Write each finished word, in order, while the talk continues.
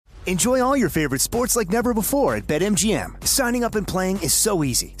Enjoy all your favorite sports like never before at BetMGM. Signing up and playing is so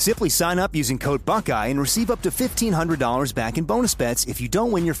easy. Simply sign up using code Buckeye and receive up to $1,500 back in bonus bets if you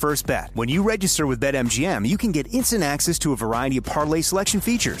don't win your first bet. When you register with BetMGM, you can get instant access to a variety of parlay selection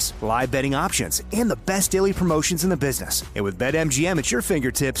features, live betting options, and the best daily promotions in the business. And with BetMGM at your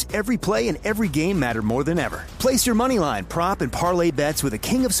fingertips, every play and every game matter more than ever. Place your moneyline, prop, and parlay bets with the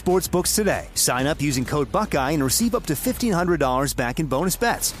king of sportsbooks today. Sign up using code Buckeye and receive up to $1,500 back in bonus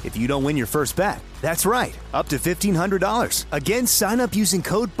bets if you don't win your first bet. That's right, up to $1,500. Again, sign up using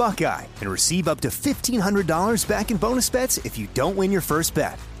code Buckeye and receive up to $1,500 back in bonus bets if you don't win your first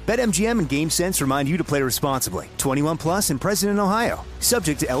bet. BetMGM and GameSense remind you to play responsibly. 21 plus and present in Ohio.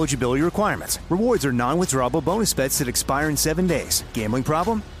 Subject to eligibility requirements. Rewards are non-withdrawable bonus bets that expire in 7 days. Gambling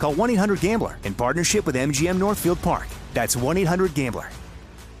problem? Call 1-800-GAMBLER in partnership with MGM Northfield Park. That's 1-800-GAMBLER.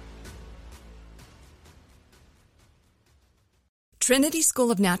 Trinity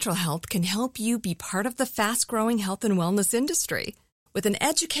School of Natural Health can help you be part of the fast-growing health and wellness industry. With an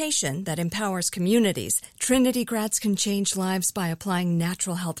education that empowers communities, Trinity grads can change lives by applying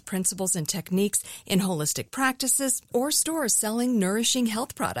natural health principles and techniques in holistic practices or stores selling nourishing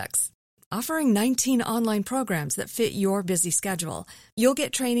health products. Offering 19 online programs that fit your busy schedule, you'll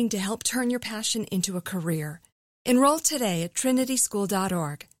get training to help turn your passion into a career. Enroll today at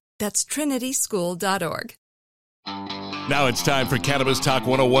trinityschool.org. That's trinityschool.org. Now it's time for Cannabis Talk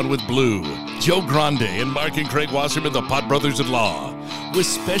 101 with Blue, Joe Grande, and Mark and Craig Wasserman, the Pot Brothers-in-Law, with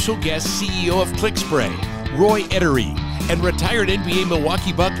special guest CEO of Click Spray, Roy Edery, and retired NBA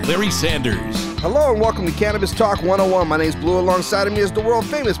Milwaukee Buck Larry Sanders. Hello and welcome to Cannabis Talk 101. My name's Blue. Alongside of me is the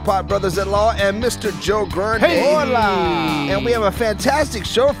world-famous Pot Brothers-in-Law and Mr. Joe Grande. Hey! Hola! And we have a fantastic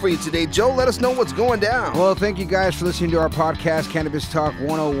show for you today. Joe, let us know what's going down. Well, thank you guys for listening to our podcast, Cannabis Talk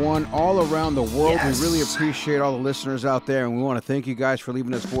 101, all around the world. Yes. We really appreciate all the listeners out there, and we want to thank you guys for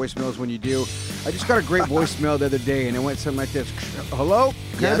leaving us voicemails when you do. I just got a great voicemail the other day, and it went something like this. Hello?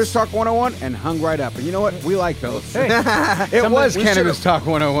 Cannabis Talk 101, and hung right up. And you know what? We like those. Hey, it was Cannabis Talk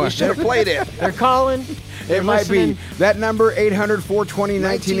 101. We should have played it. They're calling. It might listening. be. That number,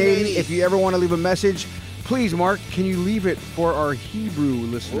 800-420-1980. If you ever want to leave a message, please, Mark, can you leave it for our Hebrew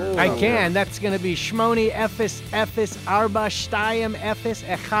listeners? I can. That's going to be Shmoni Ephes Ephes Arba Shtayim Ephes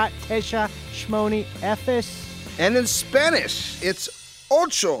Echat Tesha Shmoni Ephes. And in Spanish, it's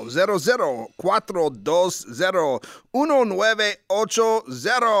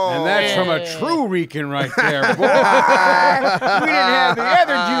 800-420-1980. And that's from a true Rican right there. Boy, we didn't have the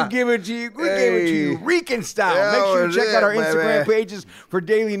other Jew give it to you. We gave it to you Rican style. Make sure you check out our Instagram pages for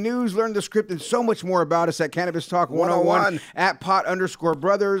daily news, learn the script, and so much more about us at Cannabis Talk 101, at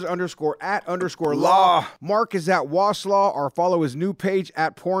pot_brothers_at_law. Mark is at Waslaw. Our follow his new page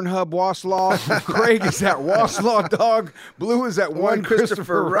at Pornhub Waslaw. Craig is at Waslaw Dog. Blue is at one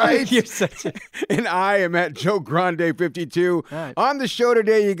Christopher Wright. And I am at Joe Grande 52. Right. On the show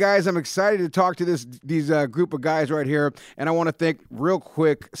today, you guys, I'm excited to talk to these group of guys right here. And I want to thank real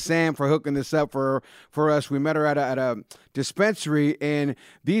quick Sam for hooking this up for us. We met her at a dispensary, and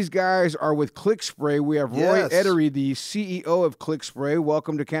these guys are with Click Spray. We have Roy Edery, the CEO of Click Spray.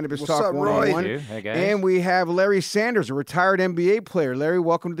 Welcome to Cannabis Talk 101. Hey, guys. And we have Larry Sanders, a retired NBA player. Larry,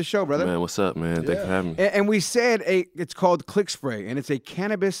 welcome to the show, brother. Man, what's up, man? Thanks for having me. And we said it's called Click Spray, and it's a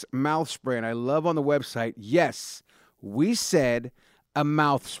cannabis mouth spray. And I love on the website, yes, we said a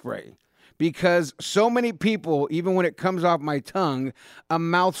mouth spray. Because so many people, even when it comes off my tongue, a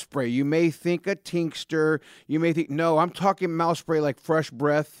mouth spray. You may think a tincture. You may think, no, I'm talking mouth spray like fresh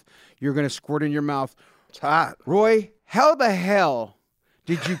breath. You're going to squirt in your mouth. It's hot. Roy, how the hell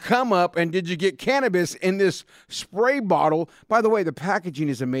did you come up and did you get cannabis in this spray bottle? By the way, the packaging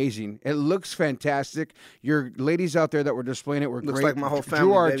is amazing. It looks fantastic. Your ladies out there that were displaying it were Looks great. like my whole family,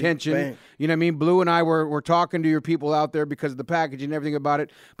 drew our baby. attention. Bang. You know what I mean? Blue and I were talking to your people out there because of the packaging and everything about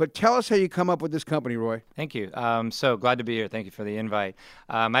it. But tell us how you come up with this company, Roy. Thank you. So glad to be here. Thank you for the invite.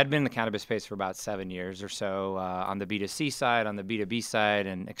 I'd been in the cannabis space for about 7 years or so on the B2C side, on the B2B side,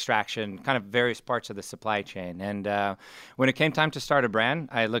 and extraction, kind of various parts of the supply chain. And when it came time to start a brand,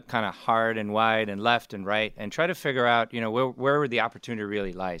 I looked kind of hard and wide and left and right and try to figure out, where the opportunity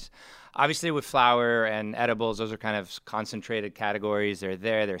really lies. Obviously, with flower and edibles, those are kind of concentrated categories.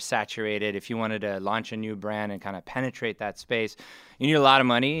 They're saturated. If you wanted to launch a new brand and kind of penetrate that space, you need a lot of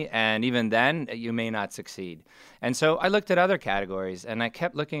money, and even then, you may not succeed. And so I looked at other categories, and I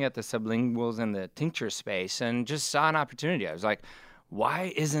kept looking at the sublinguals and the tincture space and just saw an opportunity. I was like,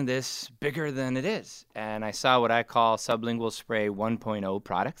 why isn't this bigger than it is? And I saw what I call sublingual spray 1.0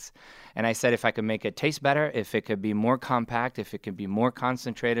 products. And I said if I could make it taste better, if it could be more compact, if it could be more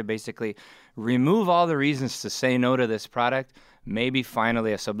concentrated, basically remove all the reasons to say no to this product, maybe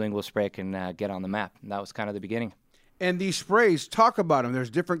finally a sublingual spray can get on the map. And that was kind of the beginning. And these sprays, talk about them. There's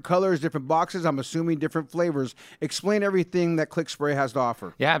different colors, different boxes, I'm assuming different flavors. Explain everything that Click Spray has to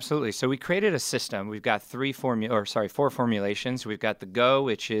offer. Yeah, absolutely. So we created a system. We've got four formulations. We've got the Go,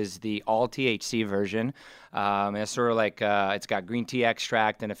 which is the all THC version. It's sort of like it's got green tea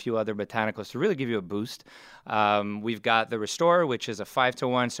extract and a few other botanicals to really give you a boost. We've got the Restore, which is a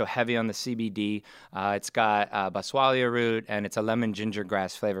 5-to-1, so heavy on the CBD. It's got Boswellia root, and it's a lemon ginger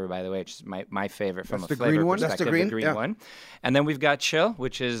grass flavor, by the way, which is my favorite from a flavor perspective. That's the green one. And then we've got Chill,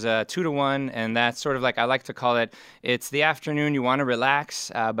 which is 2-to-1, and that's sort of like, I like to call it, it's the afternoon, you want to relax,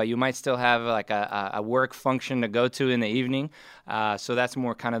 but you might still have like a work function to go to in the evening. So that's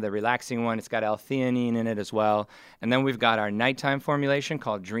more kind of the relaxing one. It's got L-theanine in it as well. And then we've got our nighttime formulation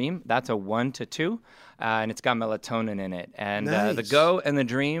called Dream. That's a 1-to-2. And it's got melatonin in it. And the Go and the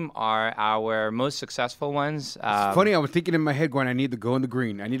Dream are our most successful ones. It's funny, I was thinking in my head going, I need the Go and the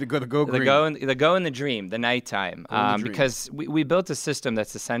Green. I need to go the Go Green. The Go and the Dream, the nighttime. Because we built a system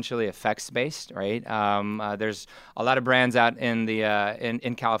that's essentially effects-based, right? There's a lot of brands out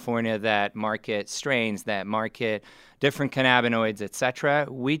in California that market strains, that market different cannabinoids, etc.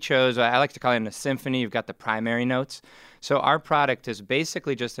 We chose, I like to call it a symphony. You've got the primary notes. So our product is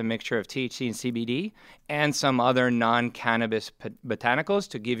basically just a mixture of THC and CBD and some other non-cannabis botanicals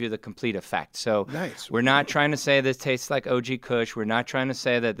to give you the complete effect. So we're not trying to say this tastes like OG Kush. We're not trying to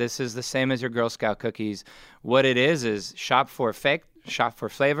say that this is the same as your Girl Scout cookies. What it is shop for fake, shop for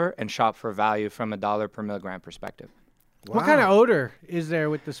flavor, and shop for value from $1 per milligram perspective. Wow. What kind of odor is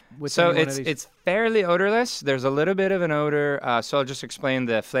there with this? So it's fairly odorless. There's a little bit of an odor. So I'll just explain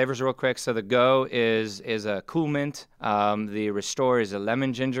the flavors real quick. So the Go is a cool mint. The Restore is a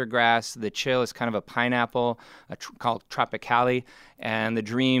lemon ginger grass. The Chill is kind of a pineapple called Tropicali. And the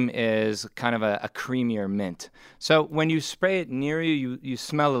Dream is kind of a creamier mint. So when you spray it near you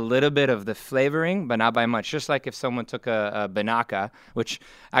smell a little bit of the flavoring, but not by much. Just like if someone took a Binaca, which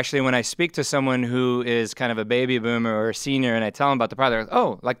actually when I speak to someone who is kind of a baby boomer or a senior and I tell them about the product, they're like,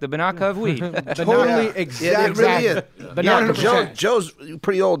 oh, like the Binaca of weed. Totally, exactly. Yeah, it really is. Joe's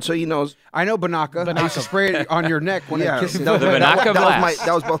pretty old, so he knows. I know Binaca. I used to spray it on your neck when I kissed you. The Binaca blast.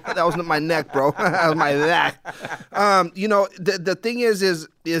 That was my neck, bro. That was my neck. The thing is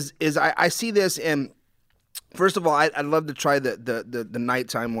I see this, and first of all, I'd love to try the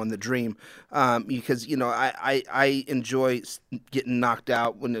nighttime one, the Dream, because I enjoy getting knocked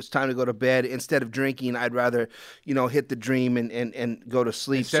out when it's time to go to bed. Instead of drinking, I'd rather hit the Dream and go to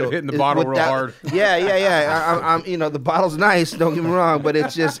sleep. Instead of hitting the bottle real hard. Yeah. I'm the bottle's nice. Don't get me wrong, but it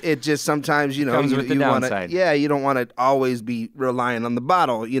just sometimes comes with the downside. You don't want to always be relying on the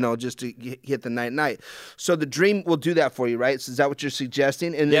bottle, just to hit the night. So the Dream will do that for you, right? So is that what you're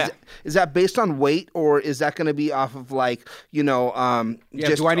suggesting? And is that based on weight, or is that going to be off of do I need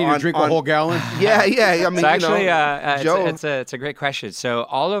to drink a whole gallon? Yeah. I mean, it's actually Joe, it's a great question. So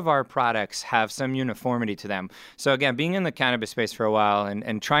all of our products have some uniformity to them. So again, being in the cannabis space for a while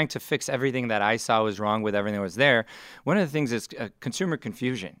and trying to fix everything that I saw was wrong with everything that was there, one of the things is consumer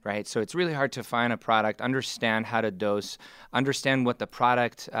confusion, right? So it's really hard to find a product, understand how to dose, understand what the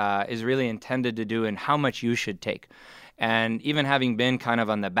product is really intended to do and how much you should take. And even having been kind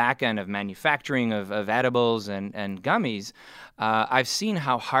of on the back end of manufacturing of edibles and gummies, I've seen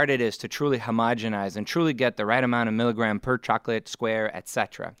how hard it is to truly homogenize and truly get the right amount of milligram per chocolate square,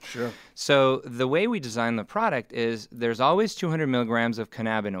 etc. Sure. So the way we design the product is there's always 200 milligrams of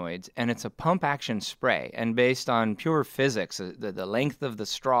cannabinoids, and it's a pump action spray. And based on pure physics, the length of the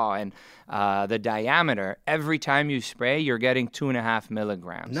straw and the diameter, every time you spray, you're getting 2.5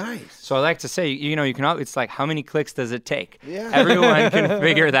 milligrams. Nice. So I like to say, you can. It's like, how many clicks does it take? Yeah. Everyone can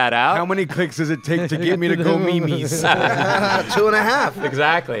figure that out. How many clicks does it take to get me to go Mimi's? 2.5.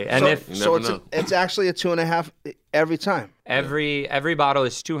 Exactly. And it's actually a 2.5 every time. Every bottle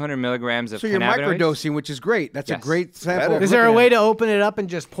is 200 milligrams of cannabinoids. So you're microdosing, which is great. That's a great sample. Is there a way to open it up and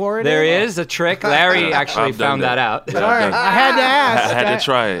just pour it There is a trick. Larry actually found that out. All right. I had to ask. I had to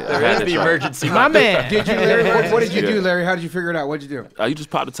try it. There is the emergency. My man. Did you, Larry? What did you do, Larry? How did you figure it out? What did you do? You just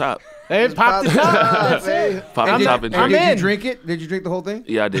pop the top. Pop the top. Pop the top and drink. Did you drink it? Did you drink the whole thing?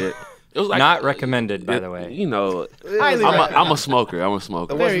 Yeah, I did. It was like, not recommended, by the way. I'm a smoker.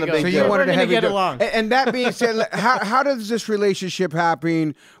 There you go. So you wanted to get along. And that being said, how does this relationship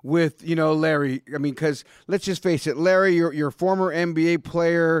happen with Larry? I mean, because let's just face it, Larry, you're a former NBA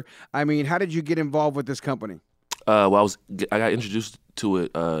player. I mean, how did you get involved with this company? Well, I got introduced to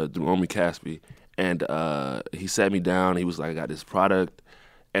it through Omri Caspi, and he sat me down. He was like, "I got this product,"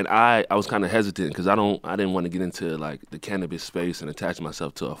 and I was kind of hesitant because I didn't want to get into like the cannabis space and attach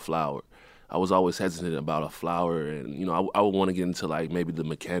myself to a flower. I was always hesitant about a flower, and I would want to get into like maybe the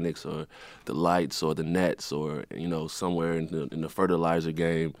mechanics or the lights or the nets or somewhere in the fertilizer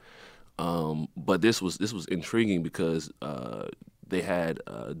game. But this was intriguing because they had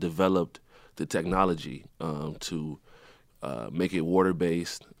developed the technology to make it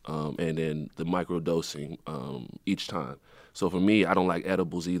water-based and then the microdosing each time. So for me, I don't like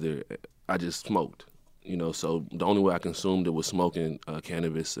edibles either. I just smoked. So the only way I consumed it was smoking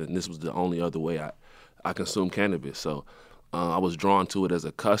cannabis, and this was the only other way I consumed cannabis. So I was drawn to it as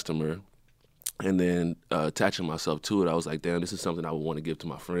a customer, and then attaching myself to it, I was like, damn, this is something I would want to give to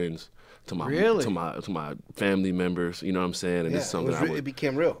my friends, to my family members. You know what I'm saying? And this is something it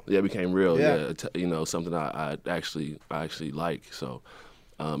became real. Yeah, it became real. Yeah, something I actually like. So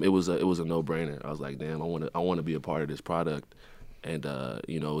it was a no-brainer. I was like, damn, I want to be a part of this product, and I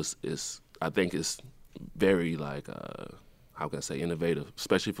think it's very like how can I say innovative,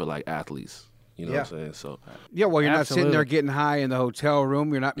 especially for like athletes. You know what I'm saying? So well, you're not sitting there getting high in the hotel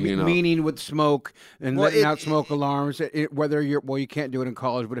room. You're not meaning with smoke and letting out smoke alarms. Whether you can't do it in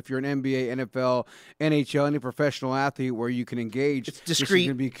college, but if you're an NBA, NFL, NHL, any professional athlete where you can engage, it's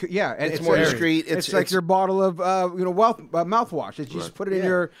discreet. It's more discreet. It's like your bottle of mouthwash. It's just put it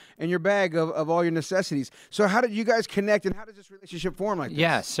in your bag of all your necessities. So how did you guys connect, and how does this relationship form like this?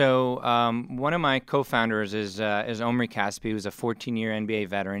 Yeah. So one of my co-founders is Omri Caspi, who's a 14-year NBA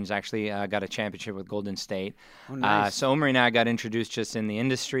veteran. He's actually got a championship with Golden State. Oh, nice. So Omri and I got introduced just in the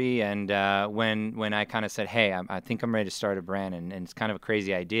industry, and when I kind of said, hey, I think I'm ready to start a brand, and it's kind of a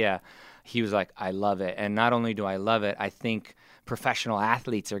crazy idea, he was like, I love it. And not only do I love it, I think professional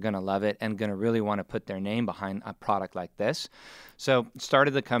athletes are going to love it and going to really want to put their name behind a product like this. So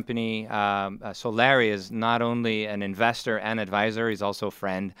started the company. So Larry is not only an investor and advisor, he's also a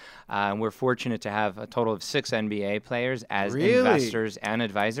friend. And we're fortunate to have a total of 6 NBA players as investors and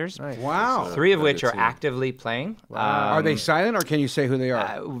advisors. Nice. Wow. 3 of which are actively playing. Wow. Are they silent, or can you say who they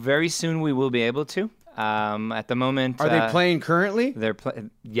are? Very soon we will be able to. At the moment, are they playing currently? They're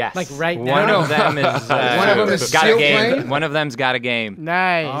yes, like right now. One of them is one of them is got still a game. playing? One of them's got a game.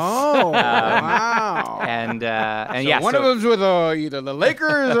 Nice. Oh, wow. And so one of them's with either the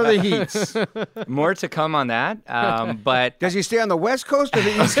Lakers or the Heats. More to come on that. But does he stay on the West Coast or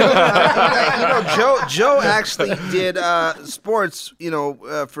the East Coast? Joe actually did sports.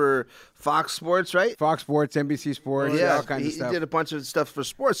 For Fox Sports, right? Fox Sports, NBC Sports, all kinds of stuff. He did a bunch of stuff for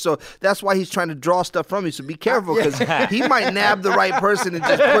sports, so that's why he's trying to draw stuff from you. So be careful, because he might nab the right person and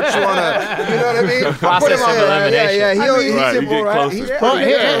just put you on a, you know what I mean? Process of elimination. Yeah. He's simple,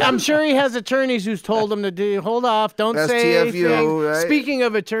 right? I'm sure he has attorneys who's told him to do. Hold off, don't say anything. Right? Speaking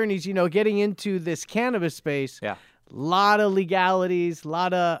of attorneys, getting into this cannabis space. Yeah. Lot of legalities,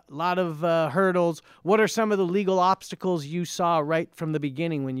 lot of hurdles. What are some of the legal obstacles you saw right from the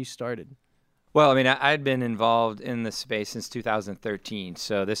beginning when you started? Well, I mean, I'd been involved in the space since 2013,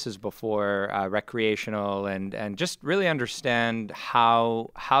 so this is before recreational and just really understand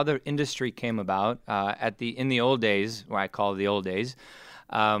how the industry came about in the old days, what I call the old days.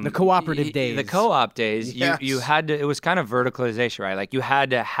 The cooperative days. The co-op days. Yes. You had to. It was kind of verticalization, right? Like you had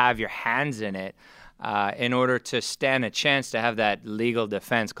to have your hands in it. In order to stand a chance to have that legal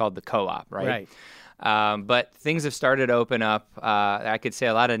defense called the co-op, right? But things have started to open up. I could say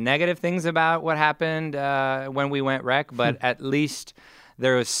a lot of negative things about what happened when we went rec, but at least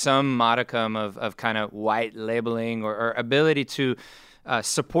there was some modicum of kind of white labeling or ability to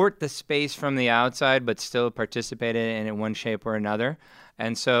support the space from the outside, but still participate in it in one shape or another.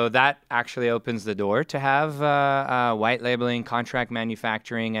 And so that actually opens the door to have white labeling, contract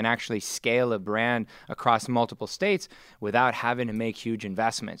manufacturing, and actually scale a brand across multiple states without having to make huge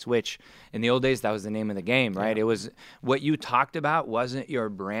investments, which in the old days, that was the name of the game, right? Yeah. It was what you talked about wasn't your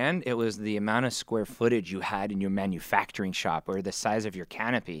brand. It was the amount of square footage you had in your manufacturing shop or the size of your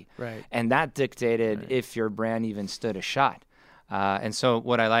canopy. Right. And that dictated if your brand even stood a shot. And so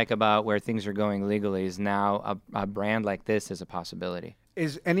what I like about where things are going legally is now a brand like this is a possibility.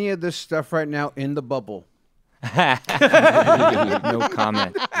 Is any of this stuff right now in the bubble? No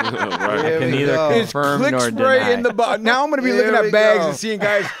comment. I can neither confirm nor deny. In the now I'm going to be looking at bags and seeing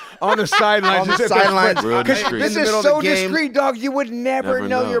guys on the sidelines. This is so discreet, dog. You would never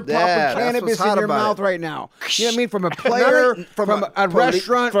know you're popping cannabis in your mouth right now. You know what I mean? From a player, from a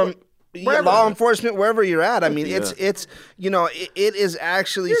restaurant. law enforcement, wherever you're at. I mean, it's it is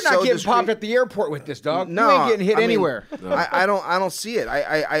actually. You're not so getting discreet. popped at the airport with this, dog. No, you ain't getting hit I mean, anywhere. No. I don't see it. That's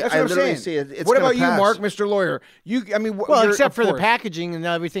I what I'm literally saying. see it. It's what gonna about you, pass. Mark, Mr. Lawyer? Well, except for the packaging and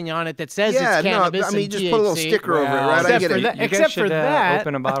everything on it that says it's cannabis. I mean, and just THC. put a little sticker over it, right? I get it. Except for that,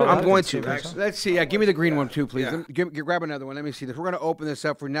 open a bottle. I'm going to. Let's see. Give me the green one too, please. Grab another one. Let me see this. We're going to open this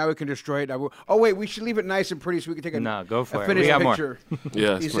up for now. We can destroy it. Oh wait, we should leave it nice and pretty so we can take a go for it. finished We got picture.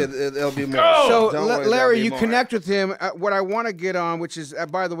 Yeah, He said there'll be more. So Don't worry, Larry, there'll be you more. connect with him. What I want to get on, which is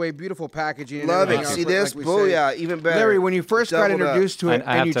by the way, beautiful packaging. and Love it. everything else, See like this? we Booyah, said. even better. Larry, when you first got Doubled up. introduced to it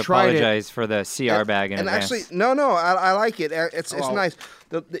I have and to you tried apologize for the CR bag in And advance. actually, no, I like it. It's nice.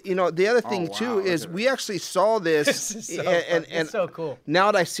 The other thing too is we actually saw this, and It's so cool.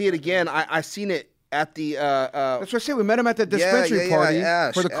 now that I see it again, I seen it at the. That's what I said. We met him at the dispensary party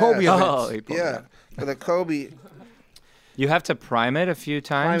for the Kobe event. Yeah, for the Kobe. You have to prime it a few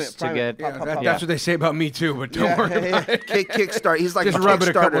times Prime it. to get. That's what they say about me too. But don't worry about it. Kickstart. He's like Just a rub it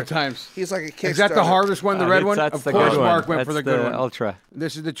a couple Kickstarter. of times. He's like a Kickstarter. Is that the harvest one, the red one? That's Of the course, good one. Mark went That's for the good one. Ultra.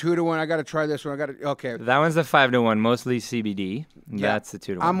 This is the 2-to-1. I got to try this one. Okay. That one's the 5-to-1, mostly CBD. That's the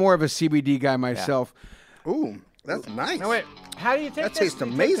 2-to-1. I'm more of a CBD guy myself. Ooh, that's nice. No, wait. How do you take That this? tastes Do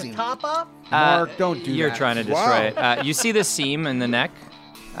you take amazing. the top off? Mark, don't do You're that. trying to destroy it. You see the seam in the neck?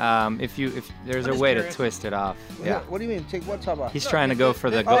 If there's a just way curious. to twist it off. Yeah. What do you mean? Take what top off? He's trying to go for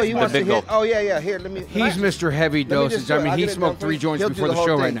the Oh, you the want to big hit? gulp. Oh yeah. Here, let me. He's Mr. Heavy let me just dosage. do I it. mean, I'll he get it smoked done for 3 you. joints He'll do before the whole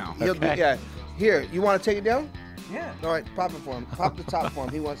show thing. right now. He'll do, Okay. yeah. Here, you want to take it down? Yeah. All right, pop it for him. Pop the top for him.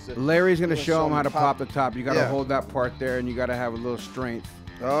 He wants to. Larry's going to He wants show him how to pop the it. top. You got to Yeah. hold that part there, and you got to have a little strength.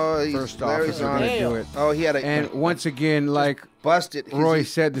 Oh, he's First off, Larry's if you're on going to it. do it. Oh, he had a. And once again, like busted. Roy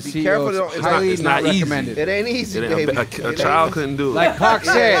said, the be CEO, careful, it's it's highly it's not not easy. recommended. It ain't easy, A baby. child couldn't do it. Like Pac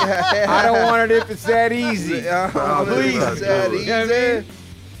said, I don't want it if it's that easy. Please, Please. that You know what I mean? easy.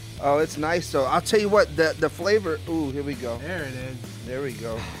 Oh, it's nice though. I'll tell you what, the flavor. Ooh, here we go. There it is. There we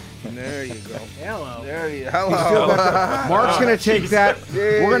go. There you go. Hello. There you go. Hello. Mark's going to take that.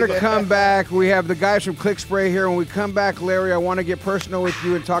 There We're you going to go. come back. We have the guys from Click Spray here. When we come back, Larry, I want to get personal with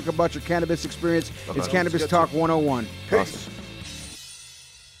you and talk about your cannabis experience. It's Cannabis Talk 101.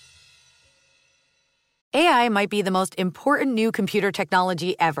 AI might be the most important new computer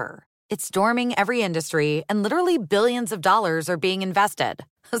technology ever. It's storming every industry, and literally billions of dollars are being invested.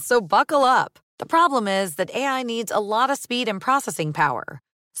 So buckle up. The problem is that AI needs a lot of speed and processing power.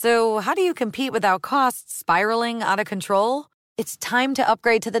 So how do you compete without costs spiraling out of control? It's time to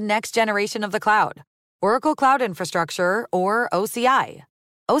upgrade to the next generation of the cloud. Oracle Cloud Infrastructure, or OCI.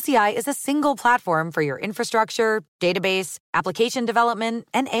 OCI is a single platform for your infrastructure, database, application development,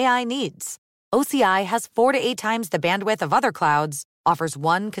 and AI needs. OCI has 4 to 8 times the bandwidth of other clouds, offers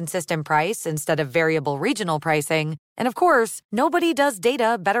one consistent price instead of variable regional pricing, and of course, nobody does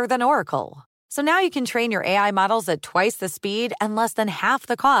data better than Oracle. So now you can train your AI models at twice the speed and less than half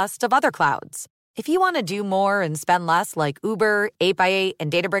the cost of other clouds. If you want to do more and spend less like Uber, 8x8, and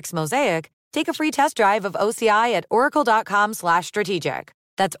Databricks Mosaic, take a free test drive of OCI at oracle.com/strategic.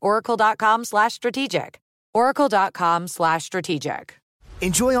 That's oracle.com/strategic. Oracle.com/strategic.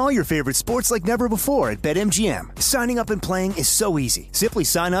 Enjoy all your favorite sports like never before at BetMGM. Signing up and playing is so easy. Simply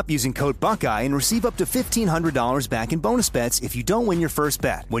sign up using code Buckeye and receive up to $1,500 back in bonus bets if you don't win your first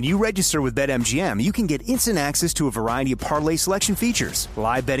bet. When you register with BetMGM, you can get instant access to a variety of parlay selection features,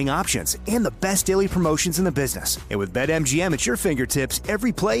 live betting options, and the best daily promotions in the business. And with BetMGM at your fingertips,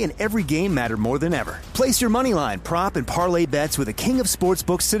 every play and every game matter more than ever. Place your moneyline, prop, and parlay bets with the king of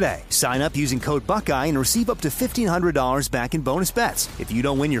sportsbooks today. Sign up using code Buckeye and receive up to $1,500 back in bonus bets if you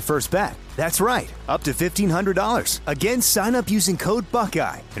don't win your first bet. That's right, up to $1,500. Again, sign up using code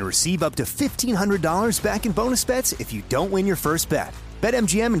Buckeye and receive up to $1,500 back in bonus bets if you don't win your first bet.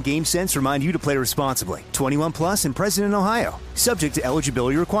 BetMGM and GameSense remind you to play responsibly. 21 plus and present in Ohio. Subject to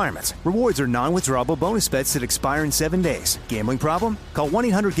eligibility requirements. Rewards are non-withdrawable bonus bets that expire in 7 days. Gambling problem? Call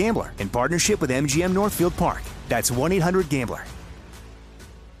 1-800-GAMBLER in partnership with MGM Northfield Park. That's 1-800-GAMBLER.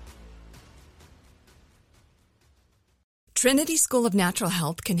 Trinity School of Natural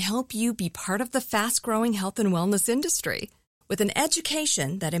Health can help you be part of the fast-growing health and wellness industry. With an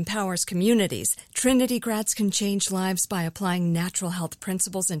education that empowers communities, Trinity grads can change lives by applying natural health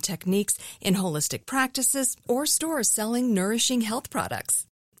principles and techniques in holistic practices or stores selling nourishing health products.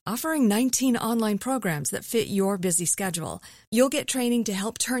 Offering 19 online programs that fit your busy schedule, you'll get training to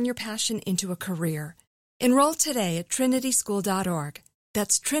help turn your passion into a career. Enroll today at trinityschool.org.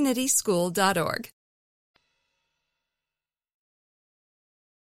 That's trinityschool.org.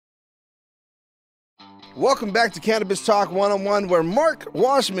 Welcome back to Cannabis Talk 101, where Mark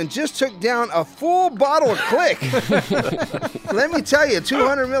Wasserman just took down a full bottle of Click. Let me tell you,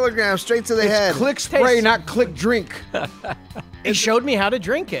 200 milligrams straight to the head. Click spray, not Click drink. He showed me how to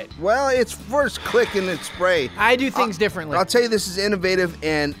drink it. Well, it's first Click and it's spray. I do things differently. I'll tell you, this is innovative,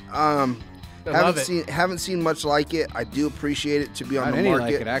 and love it. haven't seen much like it. I do appreciate it to be on Not the any market.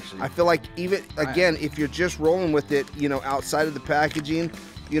 like it, actually. I feel like even again, if you're just rolling with it, outside of the packaging,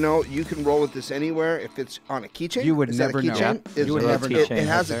 you can roll with this anywhere. If it's on a keychain, You would is that a never know. keychain? Yeah. You would never know. It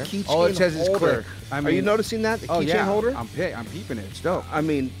has a keychain All it says is holder. Click. I Are you mean- noticing that the Oh keychain yeah, holder? I'm peeping it. It's dope. I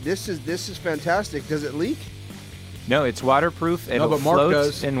mean, this is fantastic. Does it leak? No, it's waterproof. It'll but Mark float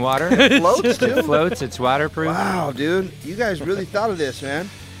does. in water. Floats too? It floats. It's waterproof. Wow, dude, you guys really thought of this, man.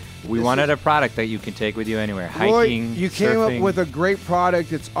 We wanted a product that you can take with you anywhere. Roy, Hiking, you came surfing. up with a great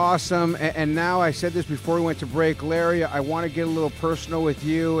product. It's awesome. And now, I said this before we went to break, Larry, I want to get a little personal with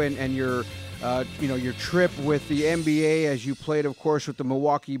you and your your trip with the NBA as you played, of course, with the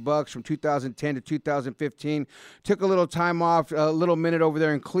Milwaukee Bucks from 2010 to 2015. Took a little time off, a little minute over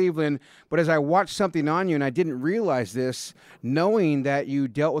there in Cleveland. But as I watched something on you, and I didn't realize this, knowing that you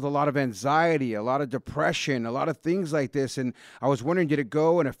dealt with a lot of anxiety, a lot of depression, a lot of things like this, and I was wondering, did it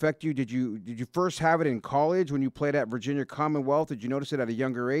go and affect you? Did you first have it in college when you played at Virginia Commonwealth? Did you notice it at a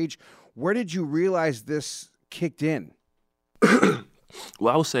younger age? Where did you realize this kicked in?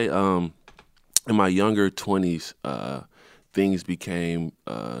 Well, I would say in my younger 20s, things became.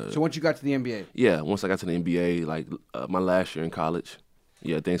 So once you got to the NBA? Yeah, once I got to the NBA, like my last year in college,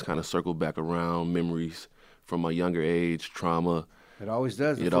 things kind of circled back around, memories from my younger age, trauma. It always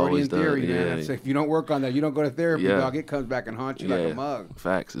does. The It Freudian always does, theory, man. yeah. It's like if you don't work on that, you don't go to therapy, Yeah. dog, it comes back and haunts you like a mug.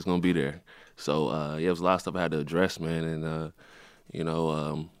 Facts. It's gonna be there. So it was a lot of stuff I had to address, man, and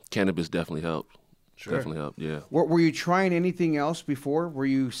cannabis definitely helped. Sure. Definitely helped. Yeah. Were you trying anything else before? Were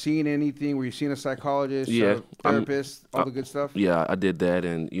you seeing anything? Were you seeing a psychologist, Yeah, a therapist, all the good stuff? Yeah, I did that,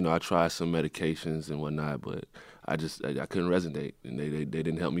 and I tried some medications and whatnot, but I couldn't resonate, and they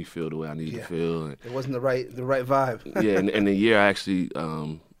didn't help me feel the way I needed to feel. And, It wasn't the right vibe. yeah, and the year I actually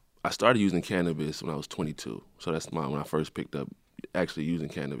I started using cannabis when I was 22, so that's when I first picked up actually using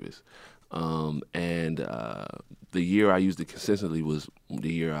cannabis. The year I used it consistently was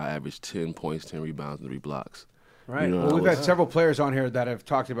the year I averaged 10 points, 10 rebounds, and 3 blocks. Right. Well, we've had several players on here that have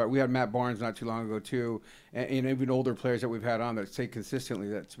talked about. We had Matt Barnes not too long ago too, and even older players that we've had on that say consistently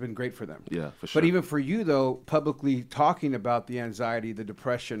that's been great for them. Yeah, for sure. But even for you though, publicly talking about the anxiety, the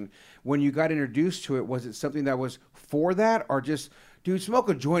depression, when you got introduced to it, was it something that was for that, or just, dude, smoke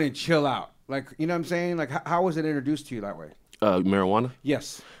a joint and chill out? Like, you know what I'm saying? Like, how was it introduced to you that way? Marijuana?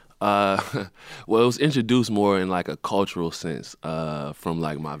 Yes. Well, it was introduced more in like a cultural sense from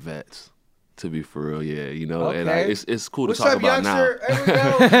like my vets. To be for real, yeah, Okay. and it's cool What's to talk up, about youngster? now. Here we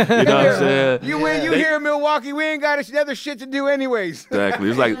go. You know what I'm saying? You here in Milwaukee? We ain't got other shit to do anyways. Exactly.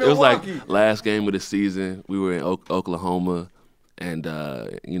 It was Milwaukee. like last game of the season. We were in Oklahoma, and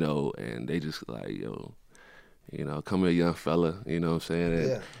and they just like, come here, young fella. You know what I'm saying?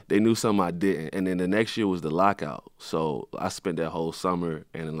 And they knew something I didn't. And then the next year was the lockout, so I spent that whole summer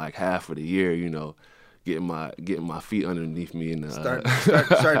and like half of the year, getting my feet underneath me and Start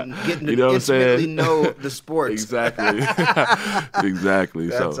getting you know what I'm saying? intimately know the sports. Exactly. Exactly.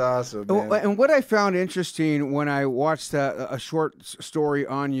 That's so awesome, man. And what I found interesting when I watched a short story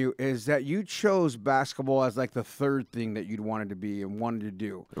on you is that you chose basketball as like the third thing that you'd wanted to be and wanted to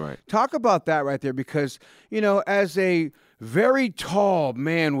do. Right. Talk about that right there, because, as a very tall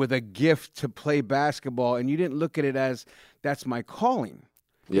man with a gift to play basketball, and you didn't look at it as that's my calling.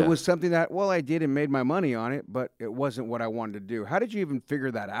 Yeah. It was something that, I did and made my money on it, but it wasn't what I wanted to do. How did you even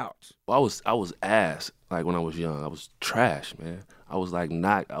figure that out? Well, I was ass like when I was young. I was trash, man. I was like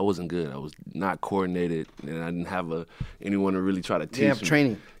I wasn't good. I was not coordinated, and I didn't have anyone to really try to teach me.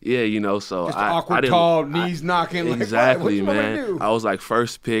 Training. Yeah, so Just I awkward, didn't, tall, knees knocking. Exactly, like, what man. you want me to do? I was like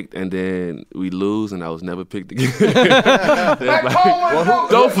first picked, and then we lose, and I was never picked again.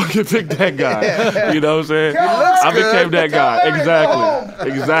 Don't fucking pick that guy. You know what I'm saying? I became that guy.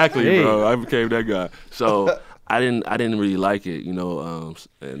 Exactly, bro. I became that guy. So I didn't really like it,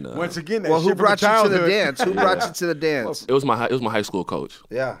 Once again, Who brought you to the dance? Who brought you to the dance? It was my high school coach.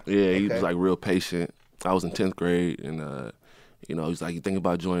 Yeah. Yeah, he was Okay. like real patient. I was in 10th grade, and he was like, "You think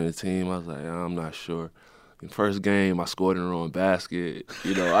about joining the team?" I was like, "I'm not sure." First game, I scored in the wrong basket.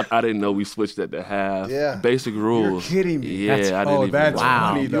 You know, I didn't know we switched at the half. Yeah. Basic rules. You're kidding me. Yeah, I didn't even that's know.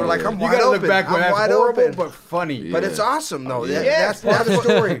 funny, though. You're like, I'm you wide gotta open. look back when I'm that's wide horrible, open. but funny. But it's awesome, though. That's That's the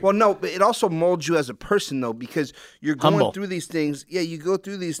story. Well, no, but it also molds you as a person, though, because you're going Humble. through these things. Yeah, you go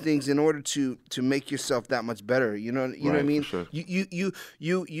through these things in order to make yourself that much better. You know what I mean? For sure.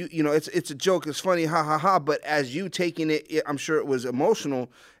 You know, it's a joke. It's funny, ha ha ha. But as you taking it, I'm sure it was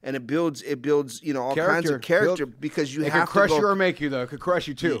emotional, and it builds you know all kinds of character because you it have could crush to you go, or make you though. It could crush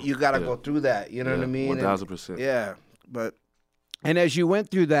you too. You got to go through that. You know what I mean? 1000%. Yeah, but. And as you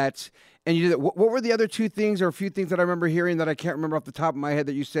went through that, and you did that, what were the other two things or a few things that I remember hearing that I can't remember off the top of my head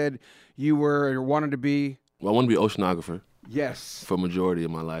that you said you were or wanted to be? Well, I want to be an oceanographer. Yes. For a majority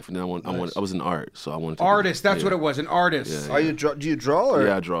of my life, and then I was in art, so I wanted to artist. That's what it was, an artist. Yeah, Yeah. Do you draw? Or?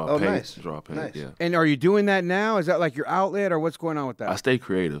 Yeah, I draw. Oh, paint, nice. Draw, paint. Nice. Yeah. And are you doing that now? Is that like your outlet, or what's going on with that? I stay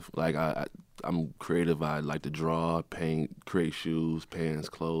creative. Like I'm creative. I like to draw, paint, create shoes, pants,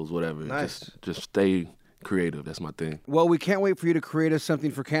 clothes, whatever. Nice. Just stay creative. That's my thing. Well, we can't wait for you to create us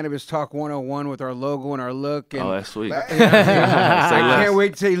something for Cannabis Talk 101 with our logo and our look. And Oh, that's sweet. I can't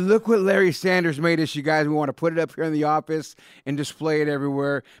wait to say, look what Larry Sanders made us, you guys. We want to put it up here in the office and display it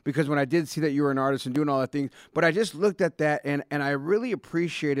everywhere because when I did see that you were an artist and doing all that things, but I just looked at that and I really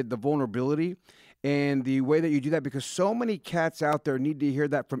appreciated the vulnerability and the way that you do that because so many cats out there need to hear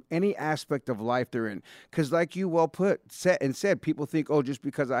that from any aspect of life they're in. Because like you well said, people think, oh, just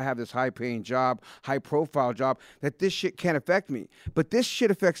because I have this high-paying job, high-profile job, that this shit can't affect me. But this shit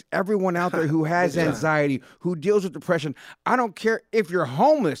affects everyone out there who has anxiety, who deals with depression. I don't care if you're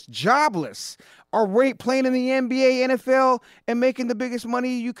homeless, jobless, or playing in the NBA, NFL, and making the biggest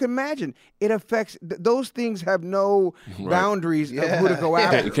money you can imagine. It affects, those things have no boundaries of who to go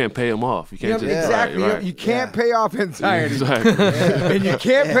after. You can't pay them off. You can't just exactly. Right. You can't pay off anxiety. Exactly. And you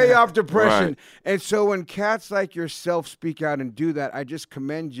can't pay off depression. Right. And so when cats like yourself speak out and do that, I just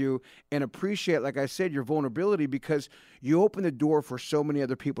commend you and appreciate, like I said, your vulnerability because you open the door for so many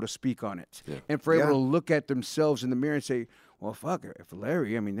other people to speak on it. Yeah. And for able to look at themselves in the mirror and say, well, fuck it. If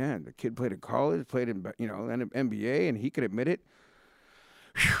Larry, I mean, man, the kid played in college, played in, NBA, and he could admit it.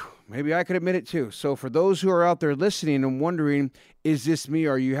 Whew, maybe I could admit it too. So for those who are out there listening and wondering, is this me?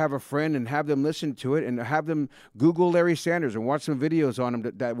 Or you have a friend and have them listen to it and have them Google Larry Sanders and watch some videos on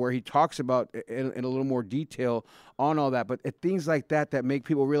him that where he talks about in a little more detail on all that. But things like that make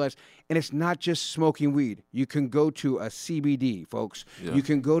people realize, and it's not just smoking weed. You can go to a CBD, folks. Yeah. You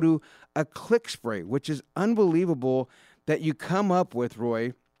can go to a click spray, which is unbelievable that you come up with,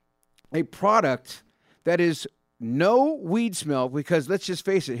 Roy, a product that is no weed smell, because let's just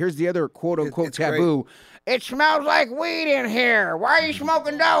face it, here's the other quote-unquote taboo. Great. It smells like weed in here. Why are you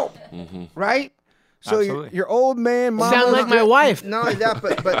smoking dope? Mm-hmm. Right? So your old man, mama, sound like my wife. Not only that,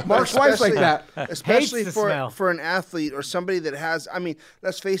 but Mark's wife's like that. Especially for an athlete or somebody that has, I mean,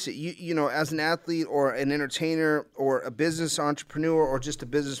 let's face it, you know, as an athlete or an entertainer or a business entrepreneur or just a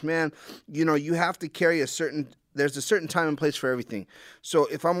businessman, you know, you have to carry there's a certain time and place for everything. So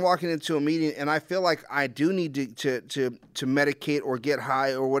if I'm walking into a meeting and I feel like I do need to medicate or get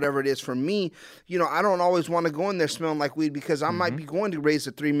high or whatever it is for me, you know, I don't always want to go in there smelling like weed because I might be going to raise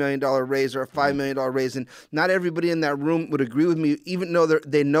a $3 million raise or a $5 million raise, and not everybody in that room would agree with me, even though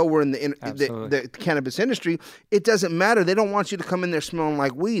they know we're in the cannabis industry. It doesn't matter. They don't want you to come in there smelling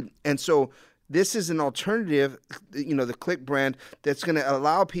like weed. And so this is an alternative, you know, the Click brand that's going to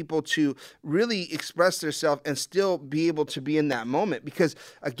allow people to really express themselves and still be able to be in that moment. Because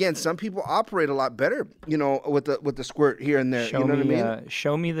again, some people operate a lot better, you know, with the squirt here and there. You know what I mean?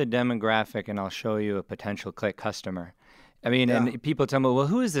 Show me the demographic, and I'll show you a potential Click customer. I mean, and people tell me, well,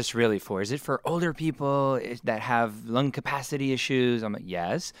 who is this really for? Is it for older people that have lung capacity issues? I'm like,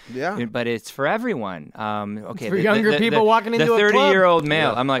 yes. Yeah. But it's for everyone. Okay. For younger people walking into a club. The 30-year-old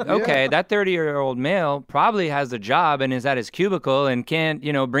male. I'm like, okay, that 30-year-old male probably has a job and is at his cubicle and can't,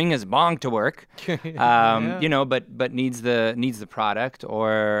 you know, bring his bong to work, you know, but needs the product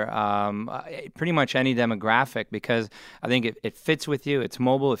or pretty much any demographic, because I think it fits with you. It's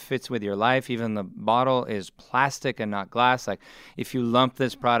mobile. It fits with your life. Even the bottle is plastic and not glass. Like if you lump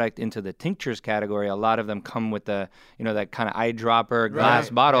this product into the tinctures category, a lot of them come with the, you know, that kind of eyedropper glass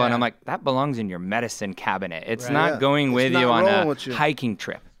bottle. And I'm like, that belongs in your medicine cabinet. It's not going with you on a hiking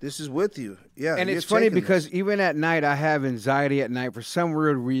trip. This is with you. Yeah. And it's funny because even at night, I have anxiety at night for some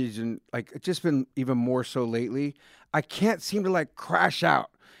weird reason. Like it's just been even more so lately. I can't seem to like crash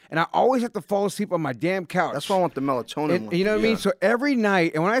out. and I always have to fall asleep on my damn couch. That's why I want the melatonin one. You know what I mean? So every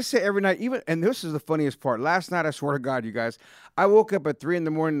night, and when I say every night, and this is the funniest part. Last night, I swear to God, you guys, I woke up at 3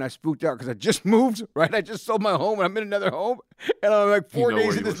 a.m. and I spooked out because I just moved, right? I just sold my home and I'm in another home, and I'm like 4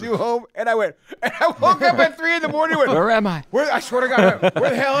 days in this new home, and I woke up at 3 a.m. and went, where am I? I swear to God, where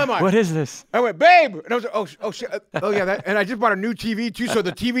the hell am I? What is this? I went, babe, and I was like, oh shit, oh yeah, and I just bought a new TV too, so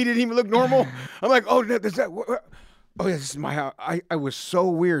the TV didn't even look normal. I'm like, oh, there's that. Oh yeah, this is my house. I was so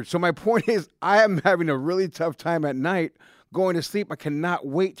weird. So my point is, I am having a really tough time at night going to sleep. I cannot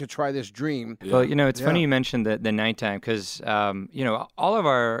wait to try this dream. Yeah. Well, it's funny you mentioned the nighttime because, all of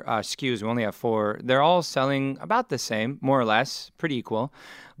our SKUs, we only have 4. They're all selling about the same, more or less, pretty equal.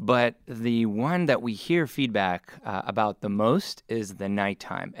 But the one that we hear feedback about the most is the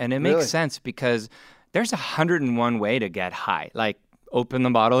nighttime. And it makes sense because there's 101 way to get high. Like, open the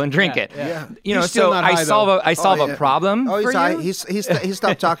bottle and drink it. Yeah. So I solve a problem he's for high. you. He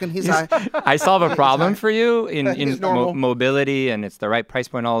stopped talking. He's high. I solve a problem for you in normal. mobility, and it's the right price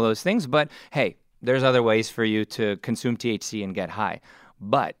point, all those things. But hey, there's other ways for you to consume THC and get high.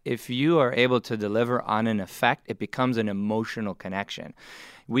 But if you are able to deliver on an effect, it becomes an emotional connection.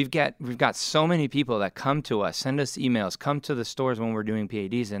 We've got so many people that come to us, send us emails, come to the stores when we're doing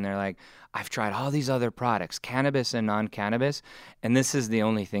PADs, and they're like, I've tried all these other products, cannabis and non-cannabis, and this is the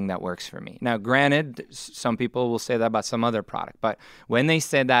only thing that works for me. Now, granted, some people will say that about some other product, but when they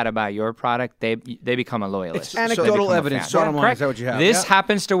say that about your product, they become a loyalist. It's anecdotal evidence. Is that what you have? This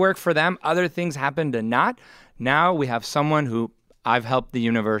happens to work for them. Other things happen to not. Now we have someone who I've helped the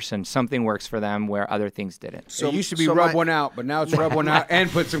universe and something works for them where other things didn't. So it used to be rub one out, but now it's rub one out and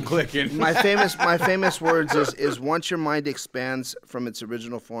put some click in. My famous words is once your mind expands from its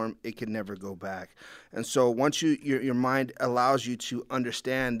original form, it can never go back. And so once your mind allows you to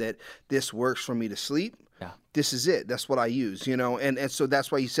understand that this works for me to sleep, this is it. That's what I use, and so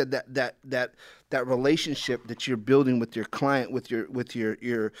that's why you said that relationship that you're building with your client, with your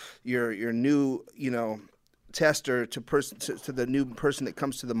new, tester to the new person that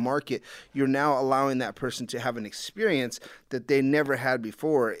comes to the market, you're now allowing that person to have an experience that they never had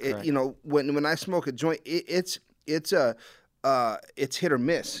before. When I smoke a joint, it's hit or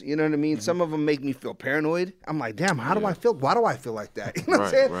miss. You know what I mean? Mm-hmm. Some of them make me feel paranoid. I'm like, damn, how do I feel? Why do I feel like that? You know what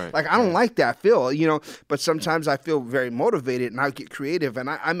I'm saying? Right. Like, I don't like that feel, but sometimes I feel very motivated and I get creative and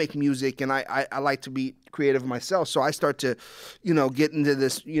I make music and I like to be creative myself. So I start to, get into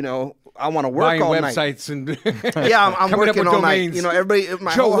this, I want to work buying all websites night. And I'm working all domains. night.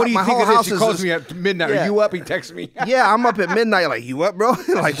 Everybody, Joe, what do you think of this? He calls is, me at midnight. Are you up? He texts me. Yeah, I'm up at midnight. Like, you up, bro?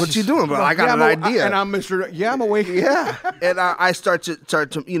 Like, what you doing, bro? I got an idea. And I'm Mr. Yeah, I'm awake. Yeah, and I start to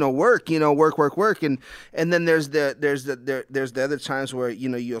work, and then there's the other times where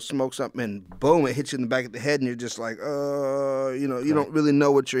you'll smoke something and boom, it hits you in the back of the head, and you're just like, you don't really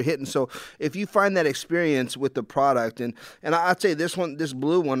know what you're hitting. So if you find that experience with the product, and I'll tell you this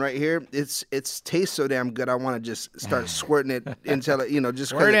blue one right here, it tastes so damn good. I want to just start squirting it until it,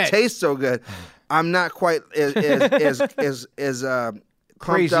 just because it tastes so good. I'm not quite as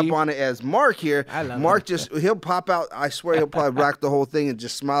pumped up on it as Mark here. Mark he'll pop out. I swear he'll probably rock the whole thing and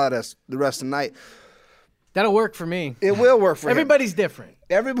just smile at us the rest of the night. That'll work for me. It will work for Everybody's different.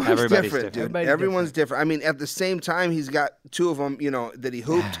 Everybody's different, dude. Everyone's different. I mean, at the same time, he's got 2 of them, that he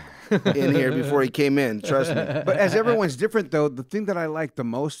hooped in here before he came in. Trust me. But as everyone's different, though, the thing that I like the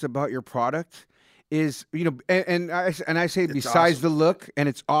most about your product is, and I say it's besides awesome. The look, and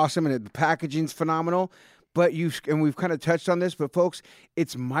it's awesome, and the packaging's phenomenal. But we've kind of touched on this, but folks,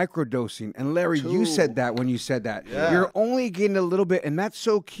 it's microdosing. And Larry, you said that when you said that. Yeah. You're only getting a little bit, and that's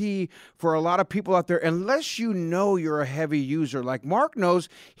so key for a lot of people out there. Unless you're a heavy user, like Mark knows,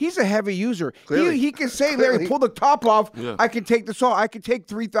 he's a heavy user. He can say, Larry, pull the top off. Yeah. I can take this all. I can take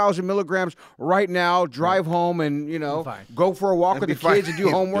 3,000 milligrams right now, drive home, and go for a walk with the kids and do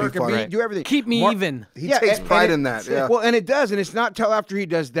homework and do everything. Keep me even. He takes pride in that. Yeah. Well, and it does, and it's not till after he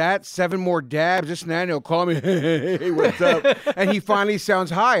does that, 7 more dabs, this and that, and he'll call me, hey, what's up? And he finally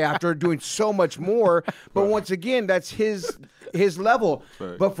sounds high after doing so much more. But once again, that's his level.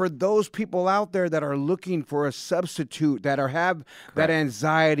 Right. But for those people out there that are looking for a substitute, that have that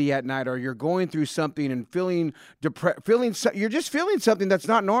anxiety at night, or you're going through something and feeling you're just feeling something that's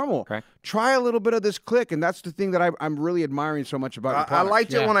not normal. Correct. Try a little bit of this click, and that's the thing that I'm really admiring so much about your product. I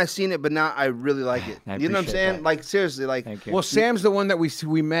liked it when I seen it, but now I really like it. You know what I'm saying? That. Like, seriously, like. Well, Sam's the one that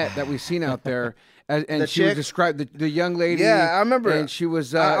we met, that we seen out there. And she was described the young lady. Yeah, I remember. And she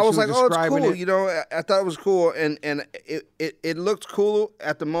was. I was like, oh, it's cool. It. I thought it was cool, and it looked cool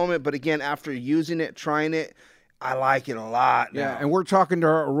at the moment, but again, after using it, trying it, I like it a lot. Yeah, and we're talking to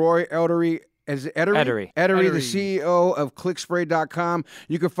Roy Ellery Is it Edery? Edery, the CEO of ClickSpray.com.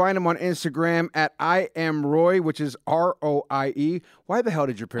 You can find him on Instagram at I am Roy, which is ROIE. Why the hell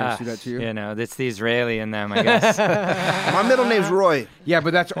did your parents do that to you? You know, it's the Israeli in them, I guess. My middle name's Roy. Yeah,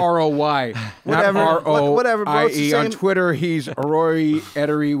 but that's ROY. Whatever. Not ROIE. Whatever, bro. It's the same. On Twitter, he's Roy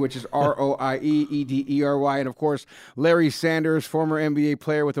Edery, which is ROIE, And, of course, Larry Sanders, former NBA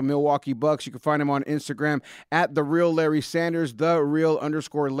player with the Milwaukee Bucks. You can find him on Instagram at The Real Larry Sanders,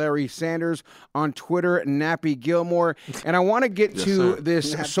 _Larry Sanders. On Twitter, Nappy Gilmore. And I want to get to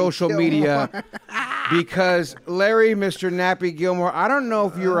this social media because Larry, Mr. Nappy Gilmore, I don't know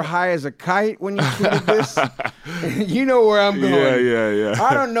if you were high as a kite when you tweeted this. You know where I'm going. Yeah.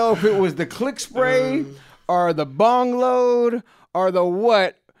 I don't know if it was the click spray or the bong load or the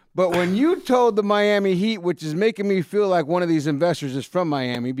what, but when you told the Miami Heat, which is making me feel like one of these investors is from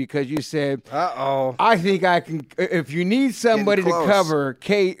Miami, because you said, I think I can, if you need somebody to cover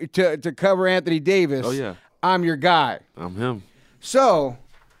to cover Anthony Davis, I'm your guy. I'm him. So,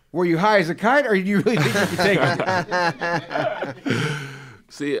 were you high as a kite, or do you really think you could take it?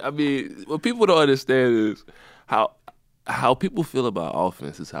 See, I mean, what people don't understand is how people feel about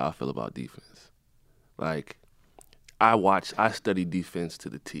offense is how I feel about defense. Like, I study defense to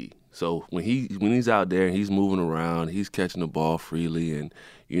the T. So when he's out there and he's moving around, he's catching the ball freely, and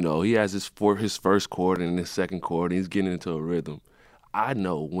you know he has his first quarter and his second quarter, and he's getting into a rhythm. I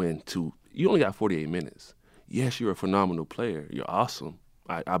know when to. You only got 48 minutes. Yes, you're a phenomenal player. You're awesome.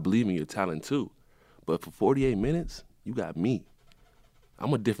 I believe in your talent too. But for 48 minutes, you got me.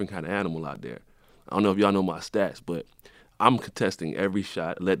 I'm a different kind of animal out there. I don't know if y'all know my stats, but I'm contesting every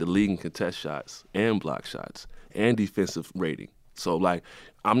shot, led the league in contest shots and block shots and defensive rating. So, like,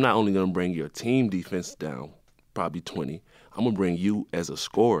 I'm not only going to bring your team defense down, probably 20. I'm going to bring you as a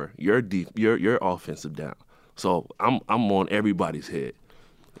scorer, your offensive down. So I'm on everybody's head.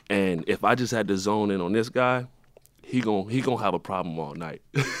 And if I just had to zone in on this guy, he gonna have a problem all night.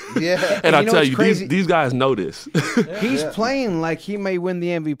 Yeah. And I tell you, these guys know this. He's playing like he may win the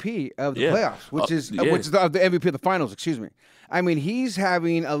MVP of the playoffs, which is the MVP of the finals, excuse me. I mean, he's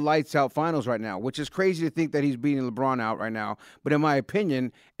having a lights-out finals right now, which is crazy to think that he's beating LeBron out right now. But in my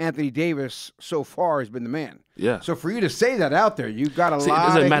opinion, Anthony Davis so far has been the man. Yeah. So for you to say that out there, you got a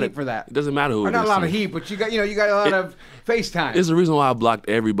lot of heat for that. It doesn't matter who it is. Not a lot of heat, but you got a lot of FaceTime. It's the reason why I blocked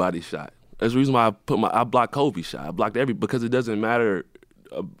everybody's shot. That's the reason why I blocked Kobe's shot. I blocked because it doesn't matter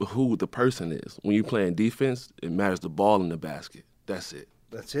who the person is. When you're playing defense, it matters the ball in the basket. That's it.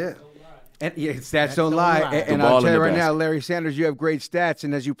 That's it. And stats don't lie. And I'll tell you right now, Larry Sanders, you have great stats.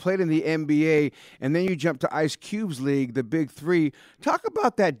 And as you played in the NBA, and then you jumped to Ice Cube's league, the Big Three, talk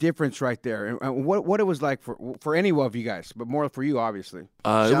about that difference right there and what it was like for any of you guys, but more for you, obviously.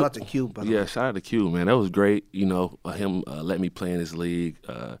 Shout out to Cube, by the way. Yeah, shout out to Cube, man. That was great. You know, him letting me play in his league.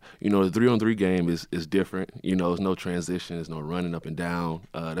 You know, the 3-on-3 game is different. You know, there's no transition. There's no running up and down.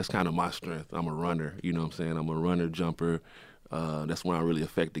 That's kind of my strength. I'm a runner. You know what I'm saying? I'm a runner, jumper. That's when I really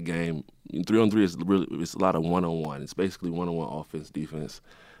affect the game. 3-on-3 it's a lot of one-on-one. It's basically one-on-one offense, defense.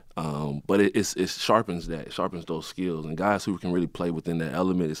 But it sharpens those skills. And guys who can really play within that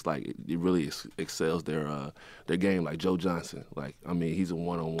element, it's like it really excels their game. Like Joe Johnson, like I mean, he's a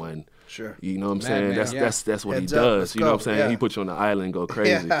one-on-one. Sure. You know what I'm saying? That's what Heads he up, does. let's You know what I'm go. saying? Yeah. He puts you on the island and go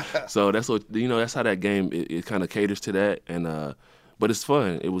crazy. So that's what that's how that game it kind of caters to that. And but it's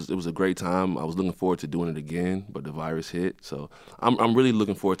fun. It was a great time. I was looking forward to doing it again, but the virus hit. So I'm really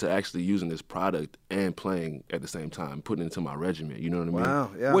looking forward to actually using this product and playing at the same time, putting it into my regimen. You know what I mean?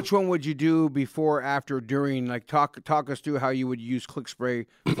 Wow, yeah. Which one would you do before, after, during? Like talk us through how you would use Click Spray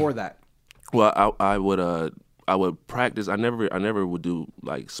for that. Well, I would practice. I never would do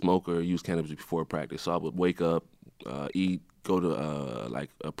like smoke or use cannabis before practice. So I would wake up, eat, go to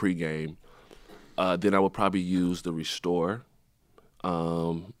like a pregame. Then I would probably use the Restore.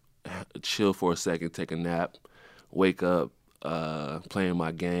 Chill for a second, take a nap, wake up, playing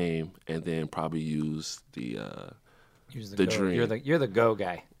my game, and then probably use the Dream. You're the go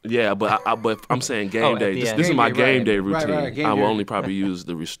guy. Yeah, but I'm saying game day. This is my game day routine. Right, I will only probably use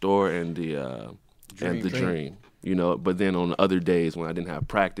the Restore and the Dream. You know, but then on the other days when I didn't have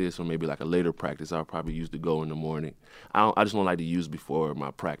practice or maybe like a later practice, I'll probably use the Go in the morning. I just don't like to use before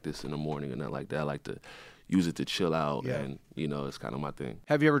my practice in the morning or nothing like that. I like to use it to chill out, and you know, it's kind of my thing.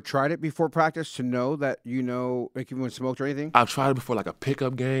 Have you ever tried it before practice to know that like even when smoked or anything? I've tried it before, like a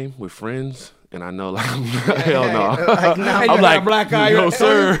pickup game with friends, and I know, like, hell no. I'm like, black eye, no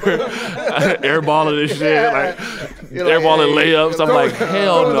sir, airballing this shit, like airballing layups. I'm like,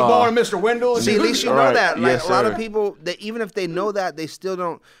 hell no. The ball to Mr. Wendell. See, at least you know that. Like Yes, a lot sir. of people, even if they know that, they still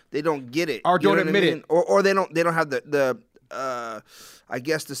don't get it Or You know don't what I admit mean? it. or they don't have the I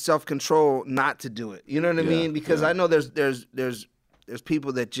guess, the self-control not to do it. You know what I mean? Because I know there's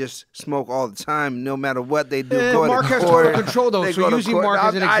people that just smoke all the time, no matter what they do. Mark has total control, though. So using Mark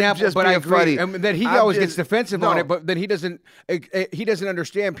as an example, but I agree. And then he always gets defensive on it, but then he doesn't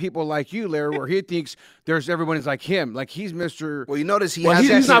understand people like you, Larry, where he thinks everyone is like him. Like he's Mr. Well, you notice he's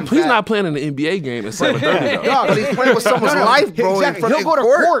not playing in the NBA game at 7:30. No, but he's playing with someone's life, bro. Exactly. He'll go to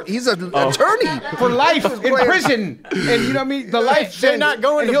court. He's an attorney for life in prison, and you know what I mean. The life they're not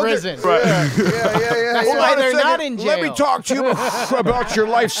going to prison. Right. Yeah. That's why they're not in jail. Let me talk to you about your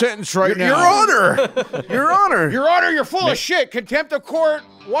life sentence now. Your Honor, you're full of shit. Contempt of court,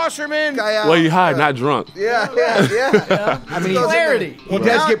 Wasserman. Well, you high, not drunk. Yeah. I mean, clarity. He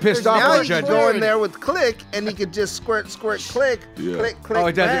does get pissed off. Now he can go in there with click, and he could just squirt, click, click. Oh,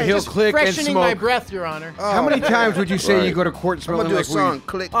 he does it. He'll click and freshening smoke. my breath, Your Honor. How many times would you say you go to court smelling like weed? I'm gonna do a song.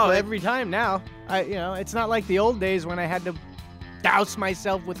 Click. Oh, every time now. It's not like the old days when I had to douse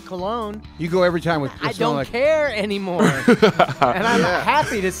myself with cologne. You go every time with I don't care anymore. And I'm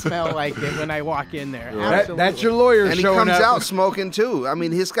happy to smell like it when I walk in there. That's your lawyer and showing up. And he comes out smoking, too. I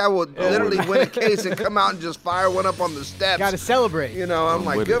mean, his guy will literally win a case and come out and just fire one up on the steps. Got to celebrate. You know, I'm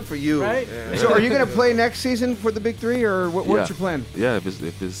like, good for you. Right? Yeah. So are you going to play next season for the Big Three, or what's your plan? Yeah, if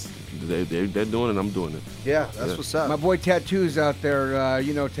it's they're doing it, I'm doing it. Yeah, that's what's up. My boy Tattoo's out there,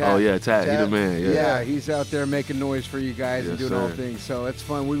 you know Tat. Oh, yeah, Tat. He's the man. Yeah, he's out there making noise for you guys and doing all things. So it's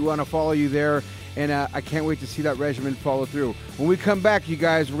fun. We want to follow you there, and I can't wait to see that regimen follow through. When we come back, you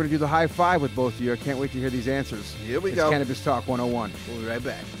guys, we're going to do the high five with both of you. I can't wait to hear these answers. Here we go. Cannabis Talk 101. We'll be right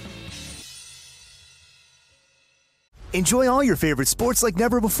back. Enjoy all your favorite sports like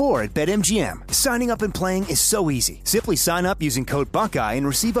never before at BetMGM. Signing up and playing is so easy. Simply sign up using code Buckeye and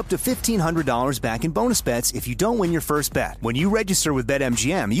receive up to $1,500 back in bonus bets if you don't win your first bet. When you register with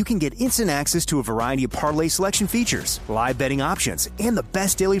BetMGM, you can get instant access to a variety of parlay selection features, live betting options, and the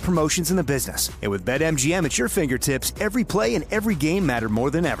best daily promotions in the business. And with BetMGM at your fingertips, every play and every game matter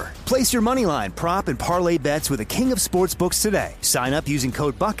more than ever. Place your moneyline, prop, and parlay bets with the king of sportsbooks today. Sign up using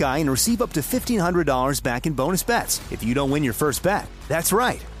code Buckeye and receive up to $1,500 back in bonus bets if you don't win your first bet. That's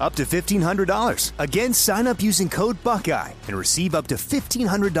right, up to $1,500. Again, sign up using code Buckeye and receive up to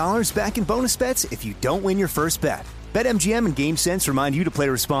 $1,500 back in bonus bets if you don't win your first bet. BetMGM and GameSense remind you to play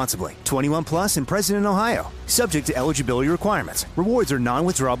responsibly. 21 plus and present in Ohio. Subject to eligibility requirements. Rewards are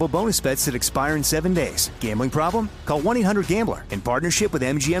non-withdrawable bonus bets that expire in 7 days. Gambling problem? Call 1-800-GAMBLER in partnership with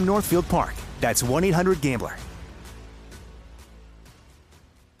MGM Northfield Park. That's 1-800-GAMBLER.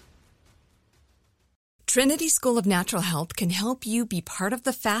 Trinity School of Natural Health can help you be part of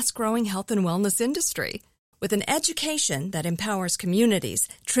the fast-growing health and wellness industry. With an education that empowers communities,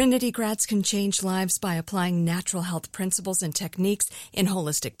 Trinity grads can change lives by applying natural health principles and techniques in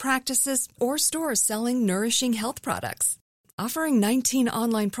holistic practices or stores selling nourishing health products. Offering 19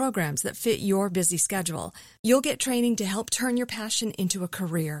 online programs that fit your busy schedule, you'll get training to help turn your passion into a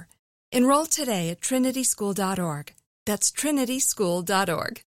career. Enroll today at trinityschool.org. That's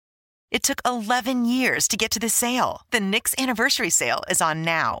trinityschool.org. It took 11 years to get to this sale. The Knix Anniversary Sale is on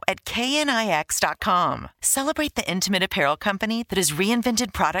now at knix.com. Celebrate the intimate apparel company that has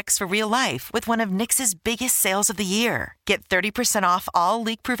reinvented products for real life with one of Knix's biggest sales of the year. Get 30% off all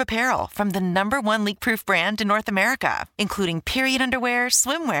leak-proof apparel from the #1 leak-proof brand in North America, including period underwear,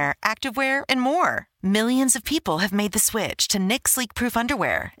 swimwear, activewear, and more. Millions of people have made the switch to Knix leak-proof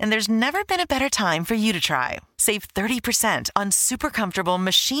underwear, and there's never been a better time for you to try. Save 30% on super comfortable,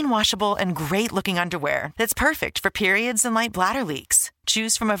 machine-washable, and great-looking underwear that's perfect for periods and light bladder leaks.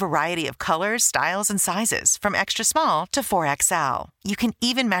 Choose from a variety of colors, styles, and sizes, from extra small to 4XL. You can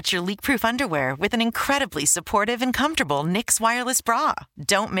even match your leak-proof underwear with an incredibly supportive and comfortable Knix wireless bra.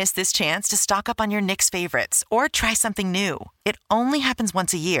 Don't miss this chance to stock up on your Knix favorites or try something new. It only happens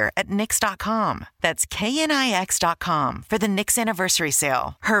once a year at Knix.com. That's KNIX.com for the Knix Anniversary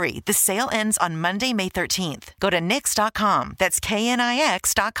Sale. Hurry, the sale ends on Monday, May 13th. Go to Knix.com. That's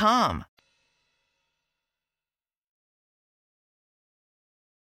KNIX.com.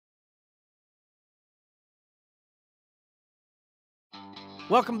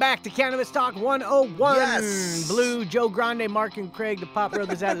 Welcome back to Cannabis Talk 101. Yes. Blue, Joe Grande, Mark and Craig, the Pop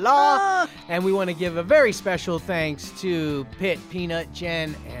Brothers at Law. And we want to give a very special thanks to Pitt, Peanut,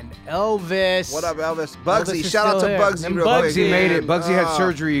 Jen, and Elvis. What up, Elvis? Bugsy. Elvis is Shout out to still Bugsy here. real quick. Bugsy made it. Bugsy had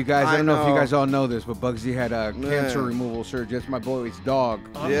surgery, you guys. I don't know if you know. guys all know this, but Bugsy had a cancer removal surgery. That's my boy's dog.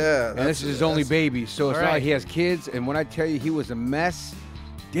 Yeah. And this is his only baby, so it's not like he has kids. And when I tell you he was a mess,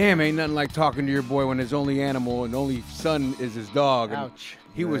 damn, ain't nothing like talking to your boy when his only animal and only son is his dog. Ouch. And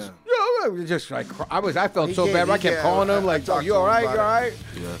he was, Just like I felt so gave- bad. he I kept gave- calling him I like, talked "You to all him right? You about all right?"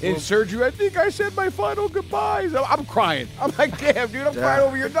 Yeah. In surgery, I think I said my final goodbyes. I'm crying. I'm like, "Damn, dude, I'm crying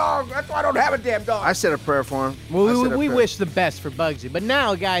over your dog. That's why I don't have a damn dog." I said a prayer for him. I Well, said a we prayer. wish the best for Bugsy. But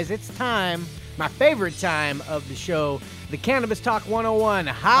now, guys, it's time, my favorite time of the show, the Cannabis Talk 101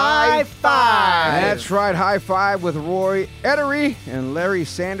 High Five. That's right. High five with Roy Edery and Larry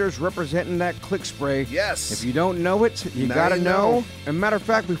Sanders representing that click spray. Yes. If you don't know it, you Now gotta you know. know. And matter of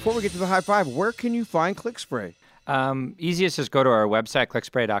fact, before we get to the high five, where can you find click spray? Easiest is go to our website,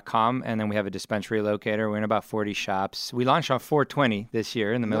 clickspray.com, and then we have a dispensary locator. We're in about 40 shops. We launched on 420 this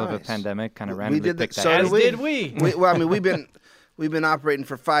year in the middle of a Nice. pandemic, kind of We randomly did that. picked that. So out. As did we. Well, I mean, we've been operating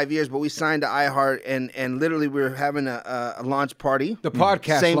for 5 years, but we signed to iHeart, and literally we were having a launch party. The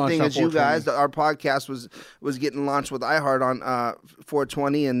podcast Same launched thing on as you 420. guys. Our podcast was getting launched with iHeart on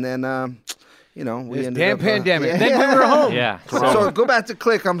 420, and then we This ended damn up, pandemic. Then we were home. Yeah. So go back to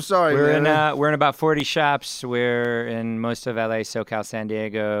Click. I'm sorry. We're man. in about 40 shops. We're in most of LA, SoCal, San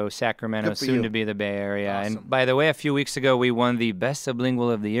Diego, Sacramento, Good for soon you. to be the Bay Area. And by the way, a few weeks ago, we won the Best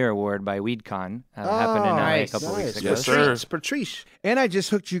Sublingual of the Year award by WeedCon. Happened in LA nice. a couple weeks ago. Yes, sir. Patrice. And I just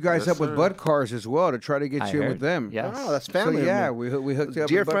hooked you guys Yes, up with sir. Bud Cars as well to try to get I you in heard. with them. Yes. Oh, that's So family. yeah, of mine. we hooked you up.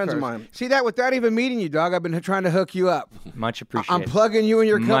 Dear with Bud friends of Cars. mine. See that without even meeting you, dog. I've been trying to hook you up. Much appreciated. I'm plugging you and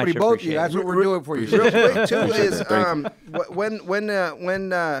your company, Much both of you. appreciated. That's what we're doing for you. Real quick too is Thank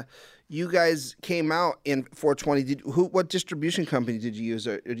when you guys came out in 420, what distribution company did you use?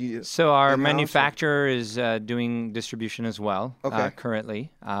 Or did you, So our in-house or- manufacturer is doing distribution as well Okay.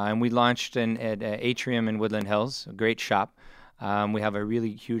 currently. And we launched at Atrium in Woodland Hills, a great shop. We have a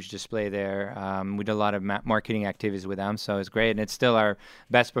really huge display there. We did a lot of marketing activities with them, so it's great. And it's still our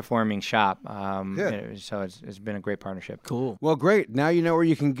best performing shop. So it's been a great partnership. Cool. Well, great. Now you know where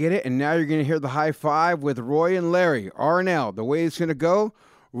you can get it, and now you're going to hear the high five with Roy and Larry. R&L, the way it's going to go,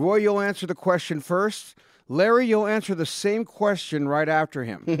 Roy, you'll answer the question first. Larry, you'll answer the same question right after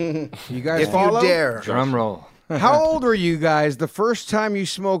him. You guys if follow? you dare. Drum roll. How old are you guys the first time you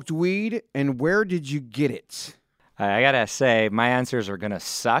smoked weed, and where did you get it? I gotta say, my answers are gonna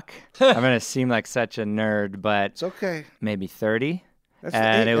suck. I'm gonna seem like such a nerd, but It's okay. maybe 30. That's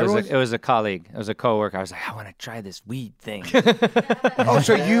And it everyone's- was a colleague. It was a coworker. I was like, I want to try this weed thing. Oh,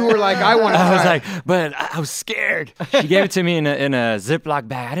 so you were like, I want to I was try. like, but I was scared. She gave it to me in a Ziploc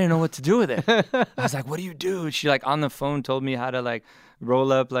bag. I didn't know what to do with it. I was like, what do you do? She like on the phone told me how to like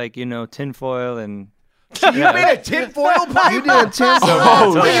roll up like tinfoil and. You made a tinfoil pipe? You did a 10.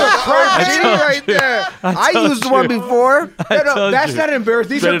 Oh, Look at crack right there. I used one before. No, that's not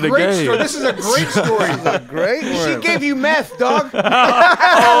embarrassing. These Better are the great game. stories. This is a great story. Great She one. gave you meth, dog.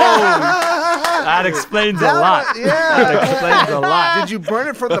 That explains a lot. That Yeah. explains a lot. Did you burn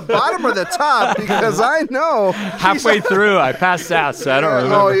it from the bottom or the top? Because I know. Halfway through, I passed out, so I don't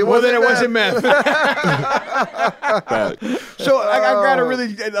remember. Oh, it Well, then it wasn't wasn't that. meth. So I got to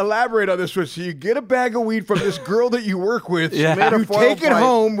really elaborate on this one. So you get a bag of weed from this girl that you work with. Yeah. Made a You foil take it pipe.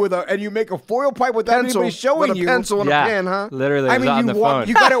 home and you make a foil pipe without Pencil. anybody showing with a you. pencil and Yeah, a pen, huh? literally, I it was mean, on you the walk- phone.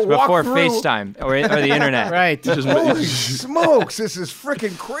 you gotta walk before through- FaceTime or the internet. Right. Holy smokes, this is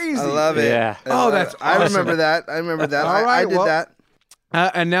freaking crazy. I love it. Yeah. Oh, that's I awesome. remember that. I remember that. All I right, did well- that.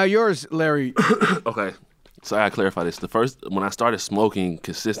 And now yours, Larry. Okay, so I gotta clarify this. When I started smoking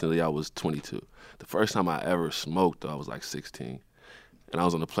consistently, I was 22. The first time I ever smoked, though, I was like 16, and I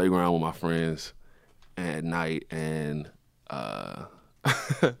was on the playground with my friends at night, and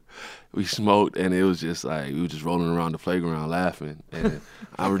we smoked, and it was just like we were just rolling around the playground laughing, and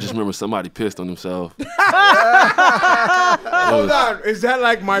I just remember somebody pissed on themselves. Hold on. Is that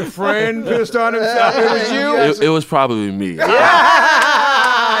like my friend pissed on himself? It was you? It was probably me.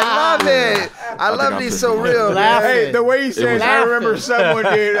 I love it. I think love I'm these pissed so on real. Laugh. man. Hey, the way he says, was- I remember someone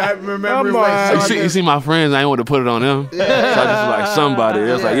did. I remember Come like on. You see my friends, I didn't want to put it on them. So I just was like, somebody.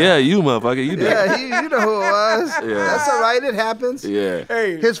 It was like, yeah, you motherfucker, you did. Yeah, you know who it was. Yeah. That's all right. It happens. Yeah.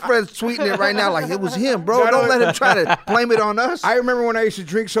 Hey, His friend's tweeting it right now like it was him, bro. Not Don't only- let him try to blame it on us. I remember when I used to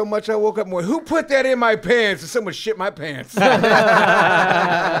drink so much, I woke up and went, who put that in my pants? And someone shit my pants.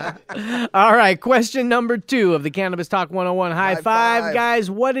 All right, question number 2 of the Cannabis Talk 101 High High Five. five. Guys,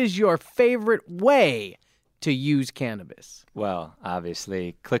 what is your favorite way to use cannabis? Well,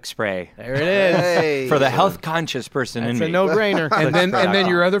 obviously, Click Spray There it is. Hey. for the health conscious person It's in a me. no-brainer. and then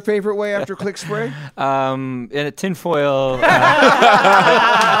your other favorite way after click spray? In a tinfoil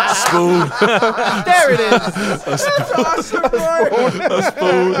Spoon. There it is. That's awesome, bro. A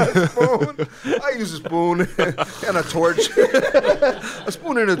spoon. I use a spoon and a torch. A spoon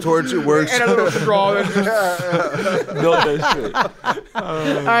spoon in a torch, it works. And a little straw. No, that shit.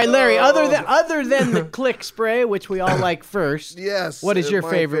 All right, Larry. Other than the click spray, which we all like first. Yes. What is your my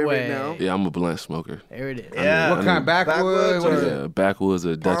favorite way? now. Yeah, I'm a blunt smoker. There it is. Yeah. What kind? Backwoods? What is it? Yeah, backwoods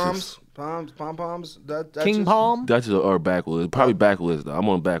or Dutchess. Pom-poms. King Palm. Dutchess or backwoods. Probably backwoods though. I'm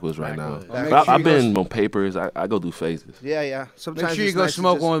on backwoods right now. Make But sure I've you been on papers. I go through phases. Yeah. Sometimes Make sure you it's go nice to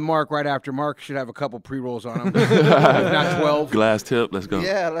smoke just- one with Mark right after. Mark should have a couple pre-rolls on him. Not 12. Glass tip. Let's go.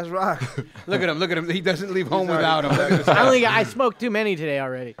 Yeah, let's rock. Look at him. He doesn't leave home without him. Look at this I smoked too many today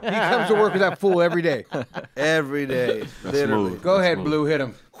already. He comes to work with that fool every day. Every day. Literally. smooth. Go ahead, Blue. Hit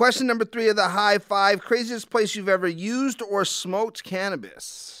him. Question number 3 of the high 5. Craziest place you've ever used or smoked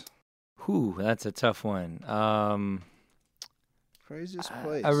cannabis? Whew, that's a tough one. Craziest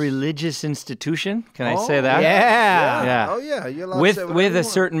place. A religious institution? Can I say that? Yeah. Oh, yeah. You're allowed to say whatever with you a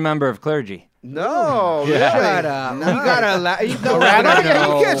want. certain member of clergy. No. Yeah. Really? Shut up. No. You gotta allow. You You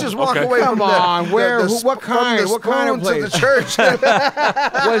can't just walk away Come from on, the, where? the, What kind? From the What kind of spoon to place? the church.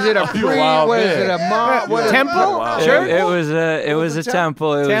 Was it a pre? Was it a mom? Temple? Church? It was a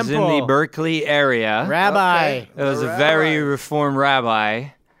temple. It was in Temple. the Berkeley area. Rabbi. Okay. It was a Rabbi. very reformed rabbi.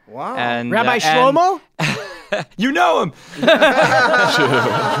 Wow. And Rabbi and- Shlomo? You know him. and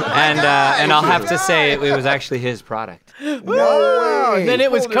I'll have to say it was actually his product. No way. Then it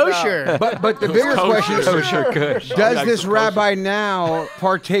was Pulled out. kosher. But the bigger question is, Kosher kush. does this rabbi now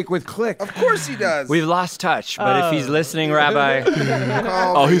partake with Click? Of course he does. We've lost touch, but if he's listening, Rabbi,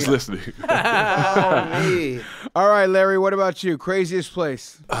 Oh, he's listening. Call me. All right, Larry. What about you? Craziest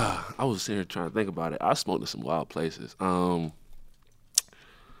place? I was sitting here trying to think about it. I smoked in some wild places.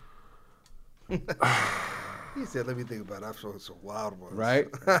 He said, let me think about it. I've smoked some wild ones. Right?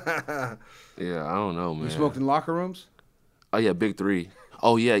 Yeah, I don't know, man. You smoked in locker rooms? Oh yeah, Big 3.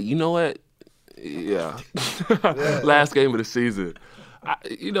 Oh yeah, you know what? Yeah. Last game of the season.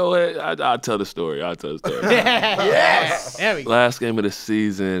 You know what? I'll tell the story. Yes. There we go. Last game of the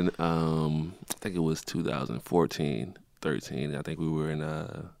season, I think it was 2014, 13. I think we were in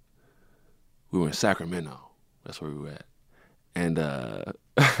Sacramento. That's where we were at. And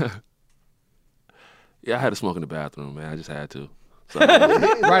yeah, I had to smoke in the bathroom, man. I just had to. So,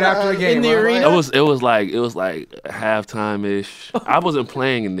 Right after the game. In the right? arena? it was like halftime ish. I wasn't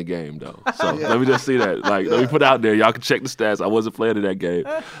playing in the game though, so let me just see that. Like, let me put out there. Y'all can check the stats. I wasn't playing in that game.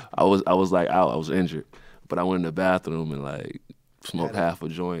 I was like out. I was injured, but I went in the bathroom and like smoked half a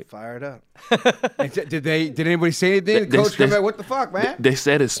joint. Fired up. Did anybody say anything? They- Coach came they- back, what the fuck, man? They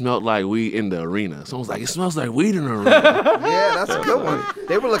said it smelled like weed in the arena. Someone was like, it smells like weed in the arena. Yeah, that's a good one.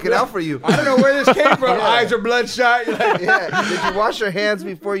 They were looking out for you. I don't know where this came from. Eyes are bloodshot. You're like, Yeah. Did you wash your hands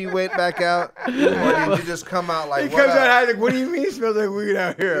before you went back out? Or did you just come out like, he what comes out up? like, what do you mean it smells like weed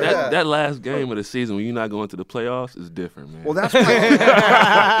out here? That last game of the season when you're not going to the playoffs is different, man. Well, that's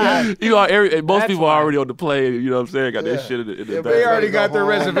why. you are most people are already on the play. You know what I'm saying? Got that shit in the Yeah, back. They already got their home.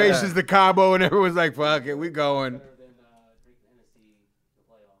 reservations to Cabo, and everyone's like, fuck it, we going.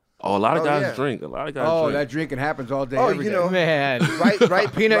 Oh, a lot of Oh, guys yeah. drink. A lot of guys Oh, drink. that drinking happens all day. Oh, every you day. know. Man. Right.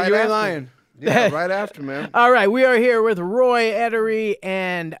 Peanut, right you ain't after. lying. Yeah, right after, man. All right, we are here with Roy Edery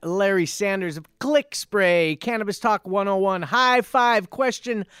and Larry Sanders of Click Spray, Cannabis Talk 101. High 5.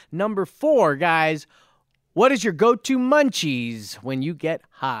 Question number 4, guys. What is your go-to munchies when you get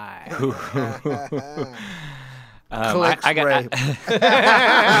high? Click I spray.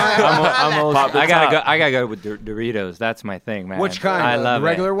 I gotta go with Doritos. That's my thing, man. Which kind? I love The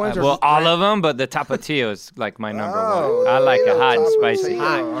regular it. ones or Well, all of them, but the Tapatio is like my number one. I like it hot and spicy.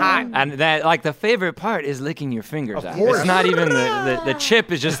 Hot. And that, like, the favorite part is licking your fingers out. course. It's not even the chip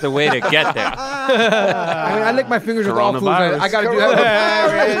is just the way to get there. I mean, I lick my fingers with all foods. I got to do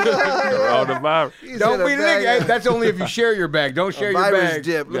that. Coronavirus. Don't be licking. That's only if you share your bag. Don't share your Virus bag.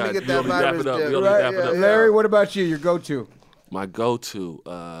 dip. Let me Yeah, get you that want me to dap virus it up? dip. You want me to dap it up? Larry, what about you? Your go-to? My go-to.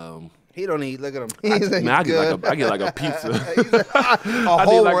 He don't eat. Look at him. He's Man, I good. get like a pizza. a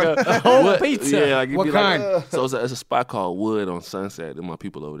whole one. Whole pizza. Yeah, like, it'd What be like kind? so it's a spot called Wood on Sunset. And my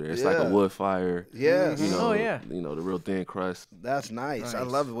people over there. It's like Yeah. a wood fire. Yes. You know, Oh, yeah. You know, the real thin crust. That's nice. I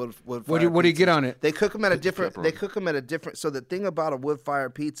love it. Wood What do you get on it? They cook them at a different. pepperoni. They cook them at a different. So the thing about a wood fire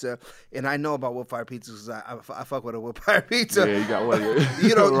pizza, and I know about wood fire pizzas because I fuck with a wood fire pizza. Yeah, you got one.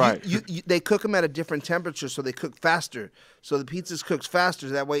 You know, right. you they cook them at a different temperature, so they cook faster. So the pizzas cooks faster.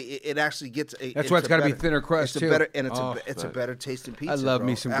 That way, it actually gets. That's why it's gotta be thinner crust, It's too. a better, and Oh, it's a better tasting pizza. I love bro.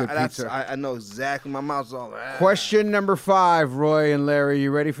 me some good That's- pizza. I know exactly. My mouth's all. Question number 5, Roy and Larry. You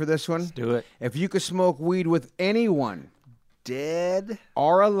ready for this one? Do it. If you could smoke weed with anyone Dead.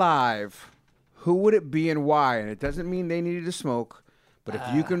 or alive, who would it be and why? And it doesn't mean they needed to smoke, but if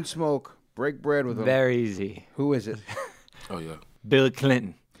you can smoke, break bread with them. Very easy. Who is it? Oh yeah. Bill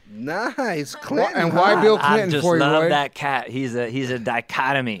Clinton. Nice, Clinton. And why Bill Clinton I just for you, love Roy? that cat. He's a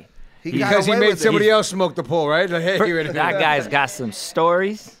dichotomy. Because he made somebody else smoke the pole, right? Like, hey, That guy's got some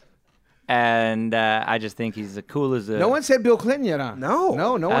stories, and I just think he's the coolest. No one said Bill Clinton yet, huh? No.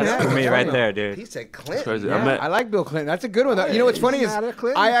 No one That's has. for me right there, dude. He said That's Clinton. crazy. Yeah, I like Bill Clinton. That's a good one. You know what's funny is Not a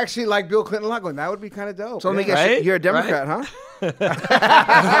Clinton? I actually like Bill Clinton a lot. Going, that would be kind of dope. So let me Yeah. guess, Right? you're a Democrat, huh?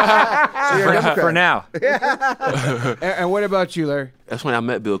 For now. And what about you, Larry? That's when I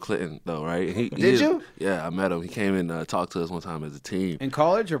met Bill Clinton, though, right? Did you? Yeah, I met him. He came and talked to us one time as a team. In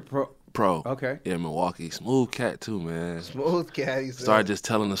college or pro? Pro. Okay. Yeah, Milwaukee. Smooth cat, too, man. Smooth cat. He said. Started just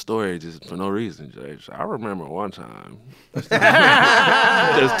telling the story just for no reason. Judge. I remember one time. Just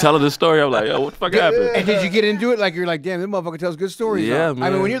telling the story. I'm like, yo, what the fuck happened? And did you get into it? Like, you're like, damn, this motherfucker tells good stories. Yeah, huh? I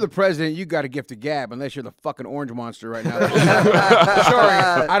man. mean, when you're the president, you got a gift of gab, unless you're the fucking orange monster right now.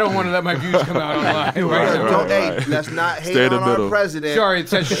 Sorry, I don't want to let my views come out online. Right? Right, Don't, right. hey, let's not hate Stay in the on our middle. president. Sorry,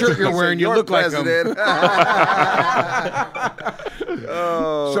 it's that shirt you're wearing. You Your look like him. president.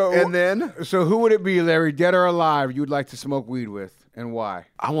 Oh, So, and then? So who would it be, Larry, dead or alive, you would like to smoke weed with, and why?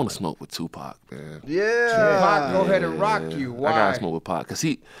 I want to smoke with Tupac, man. Yeah. Pac, go ahead and rock you. Why? I gotta smoke with Pac because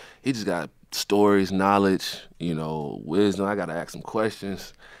he just got stories, knowledge, wisdom. I gotta ask him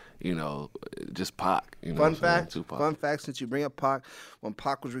questions, just Pac. Fun fact, Tupac. since you bring up Pac, when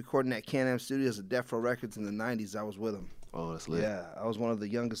Pac was recording at Can-Am Studios at Death Row Records in the 90s, I was with him. Oh, that's lit. Yeah, I was one of the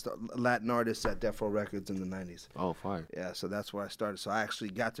youngest Latin artists at Death Row Records in the 90s. Oh, fine. Yeah, so that's where I started. So I actually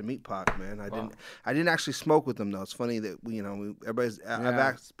got to meet Pac, man. I didn't actually smoke with him though. It's funny that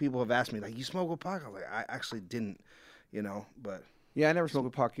people have asked me like, you smoke with Pac? I was like, I actually didn't, but Yeah, I never smoked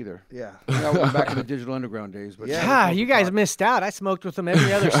with Pac either. yeah. I went back in the Digital Underground days. But Yeah. You guys missed out. I smoked with him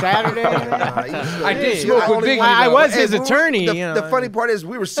every other Saturday. I did smoke with Biggie. I though. was his attorney. The funny part is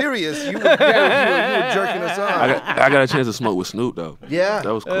we were serious. You were jerking us off. I got a chance to smoke with Snoop though. Yeah.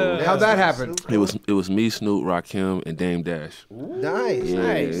 That was cool. How'd that happen? It was me, Snoop, Rakim, and Dame Dash. Nice. Yeah,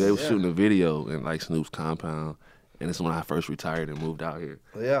 Nice. they were shooting a video in like Snoop's compound, and it's when I first retired and moved out here.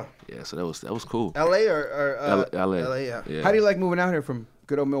 Yeah. Yeah, so that was cool. L.A. or LA. yeah. How do you like moving out here from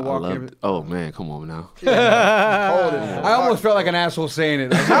good old I Milwaukee? loved, oh man, come on now. I almost felt like an asshole saying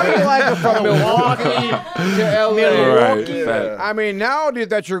it. Like, how do you like it from Milwaukee to LA? Right, fact. I mean, now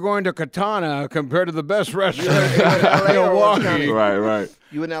that you're going to Katana compared to the best restaurant LA in or Orange County? Milwaukee. Right.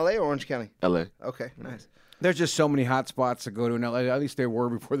 You in L.A. or Orange County? LA. Okay, nice. There's just so many hot spots to go to in LA. At least they were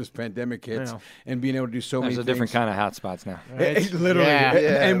before this pandemic hits. Yeah. And being able to do so There's many a different things. kind of hot spots now. Literally. Yeah.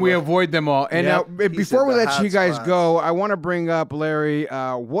 And we avoid them all. And now, Yep. before we said the let you hot guys spots. go, I want to bring up, Larry,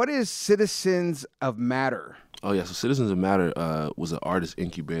 what is Citizens of Matter? Oh yeah, so Citizens of Matter was an artist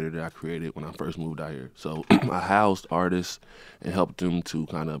incubator that I created when I first moved out here. So I housed artists and helped them to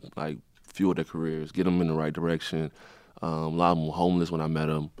kind of like fuel their careers, get them in the right direction. A lot of them were homeless when I met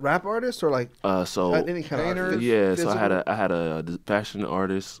them. Rap artist or like So any kind of artist? yeah, so I had a fashion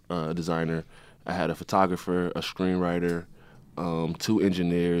artist, designer. I had a photographer, a screenwriter, 2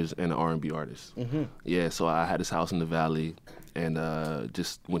 engineers, and an R&B artist. Mm-hmm. Yeah, so I had this house in the valley, and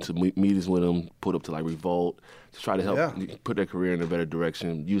just went to meetings with them, put up to like Revolt, to try to help put their career in a better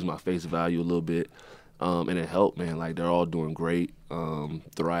direction, use my face value a little bit, and it helped, man. Like they're all doing great,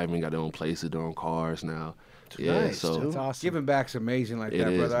 thriving, got their own places, their own cars now. Yeah, Nice, so dude. That's awesome. Giving back's amazing like It that,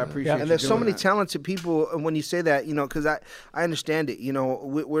 is, brother. I man. appreciate you And there's so doing many that. talented people. And when you say that, because I understand it.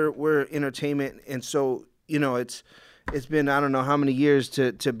 We're entertainment, and so it's been I don't know how many years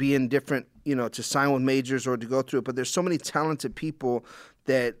to be in different to sign with majors or to go through it. But there's so many talented people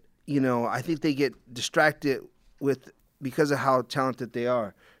that I think they get distracted because of how talented they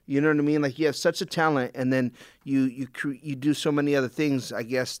are. You know what I mean? Like you have such a talent, and then you do so many other things, I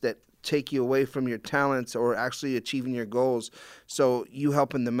guess, that take you away from your talents or actually achieving your goals. So you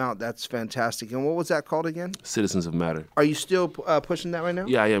helping them out, that's fantastic. And what was that called again? Citizens of Matter. Are you still pushing that right now?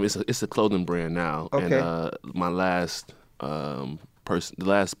 Yeah, I am. It's a clothing brand now. Okay. And my last the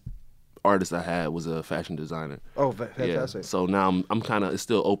last artist I had was a fashion designer. Oh, fantastic. Yeah. So now I'm kind of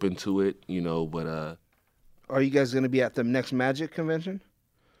still open to it, but Are you guys going to be at the next Magic convention?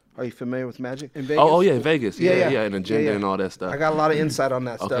 Are you familiar with Magic? In Vegas? oh yeah, in Vegas. Yeah. And agenda Yeah. and all that stuff. I got a lot of insight on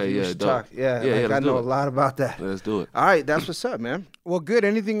that stuff. Okay, We yeah, should dope. talk. Yeah, Yeah, I let's know do a it. lot about that. Let's do it. All right, that's what's up, man. Well, good.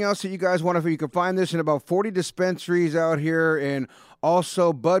 Anything else that you guys want to? You can find this in about 40 dispensaries out here, and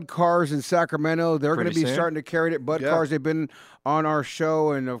also Bud Cars in Sacramento. They're going to Pretty be soon. starting to carry it. Bud Cars, they've been on our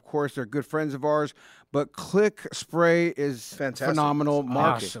show, and of course, they're good friends of ours. But Click Spray is Fantastic. phenomenal.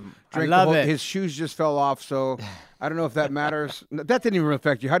 Mark, Awesome. drank I the love whole- it. His shoes just fell off, so I don't know if that matters. That didn't even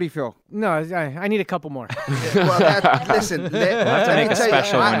affect you. How do you feel? No, I need a couple more. Well, listen, let have to me make a tell you,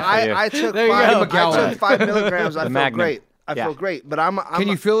 special one for you. I took There you go. 5 milligrams. I felt Magnum. great. I feel great. But I'm Can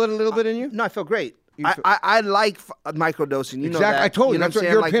you feel it a little bit in you? No, I feel great. I like microdosing. You know that. I told you. Know That's what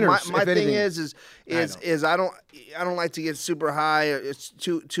you're pinners. My thing is I don't like to get super high. It's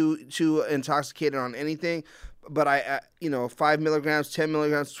too intoxicated on anything. But I 5 milligrams, 10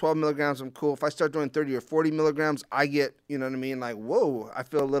 milligrams, 12 milligrams, I'm cool. If I start doing 30 or 40 milligrams, I get, you know what I mean? Like, whoa, I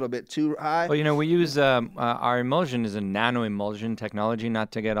feel a little bit too high. Well, we use our emulsion is a nano emulsion technology,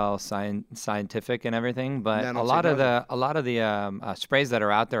 not to get all scientific and everything, but a lot of the sprays that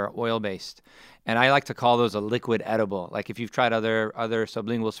are out there are oil based. And I like to call those a liquid edible. Like if you've tried other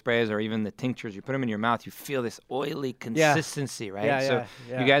sublingual sprays or even the tinctures, you put them in your mouth, you feel this oily consistency, right? Yeah,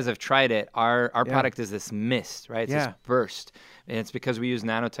 you guys have tried it. Our product is this mist, right? It's this burst. And it's because we use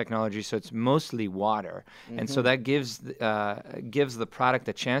nanotechnology, so it's mostly water. Mm-hmm. And so that gives the product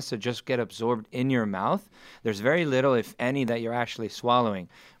a chance to just get absorbed in your mouth. There's very little, if any, that you're actually swallowing.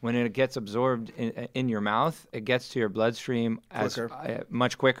 When it gets absorbed in your mouth, it gets to your bloodstream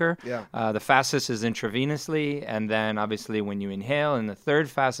much quicker. Yeah. The fastest is intravenously, and then obviously when you inhale, and the third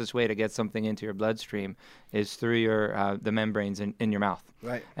fastest way to get something into your bloodstream is through the membranes in your mouth.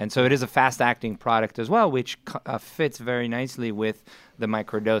 Right. And so it is a fast-acting product as well, which fits very nicely with the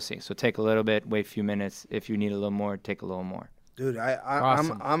microdosing. So take a little bit, wait a few minutes. If you need a little more, take a little more. Dude,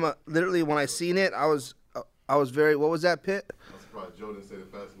 Awesome. I'm literally when I seen it, I was very. What was that, Pitt? I'm surprised Joe didn't say the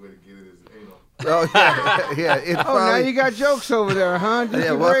fastest way to get it is anal. Oh yeah. It's now you got jokes over there, huh?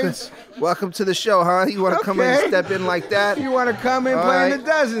 Welcome to the show, huh? You want to come in and step in like that? You want to come in playing the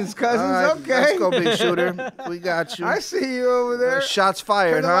dozens, cousins? Right, okay. Let's go, big shooter. We got you. I see you over there. Shots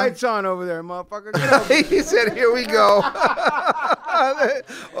fired, Turn the huh? lights on over there, motherfucker. Get over there. He said, "Here we go."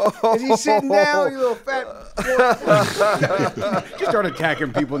 Is he sitting down, you little fat boy? Just start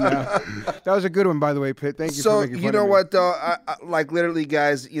attacking people now. That was a good one, by the way, Pitt. Thank you for making fun you know of me. what, though? I, like, literally,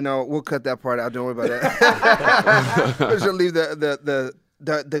 guys, we'll cut that part out. Don't worry about that. We'll just leave the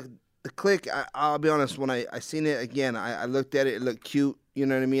click. I'll be honest, when I seen it again, I looked at it. It looked cute. You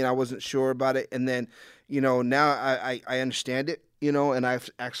know what I mean? I wasn't sure about it. And then, now I understand it, and I've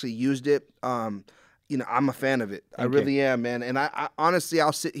actually used it. I'm a fan of it. I really am, man. And I honestly,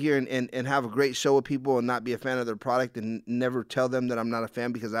 I'll sit here and have a great show with people and not be a fan of their product and never tell them that I'm not a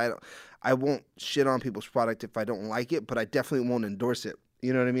fan, because I won't shit on people's product if I don't like it, but I definitely won't endorse it.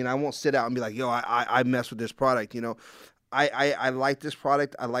 You know what I mean? I won't sit out and be like, yo, I mess with this product, I like this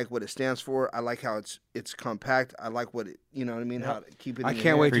product. I like what it stands for. I like how it's compact. I like what it, you know what I mean? How to keep it in I your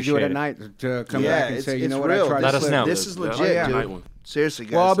can't wait to Appreciate do it it. at night to come back and say, you know what, real. I tried Let this. us know. This is legit, Night dude. one. Seriously,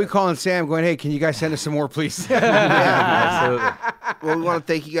 guys. Well, I'll be calling Sam going, hey, can you guys send us some more, please? Absolutely. Well, we want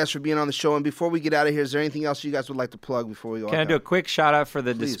to thank you guys for being on the show. And before we get out of here, is there anything else you guys would like to plug before we go? Can I do a quick shout out for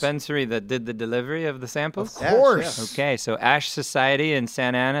the Please. dispensary that did the delivery of the samples? Of course. Okay, so Ash Society in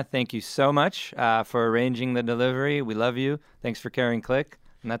Santa Ana, thank you so much for arranging the delivery. We love you. Thanks for carrying Click.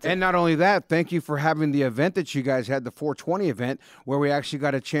 And that's And it. not only that, thank you for having the event that you guys had, the 420 event, where we actually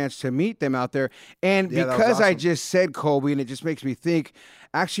got a chance to meet them out there. And Yeah, that was because I awesome. just said Kobe, and it just makes me think,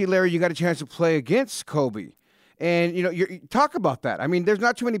 actually, Larry, you got a chance to play against Kobe. And, you talk about that. I mean, there's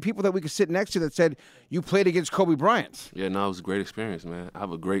not too many people that we could sit next to that said you played against Kobe Bryant. Yeah, no, it was a great experience, man. I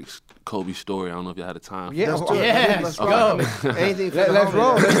have a great Kobe story. I don't know if you had the time. Yeah, Let's do it. Yeah, Let's go. roll. Anything for the Let's homie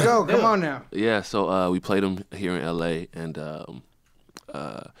roll. there. Let's go. Come on now. Yeah, so we played him here in LA, and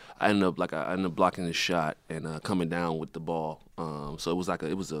I ended up blocking his shot and coming down with the ball. So it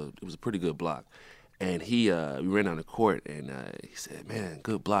was a pretty good block. And we ran down the court, and he said, "Man,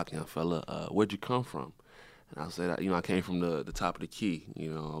 good block, young fella. Where'd you come from?" And I said, I came from the top of the key. I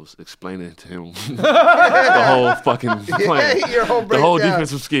was explaining to him the whole fucking plan, your whole the whole breakdown.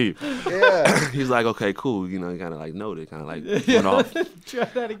 defensive scheme. Yeah. He's like, "Okay, cool." He kind of like noted, kind of like went off. Try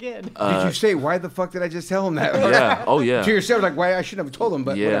that again. Did you say, why the fuck did I just tell him that? Yeah. Oh yeah. To yourself, like, why I shouldn't have told him,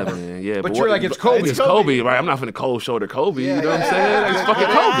 but Yeah, whatever. man. Yeah, But you're like, it's Kobe. It's Kobe, right? I'm not finna cold shoulder Kobe. You know what I'm saying? It's fucking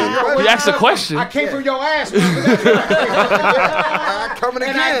Kobe. He asked a question. I came from your ass, man, but that's Coming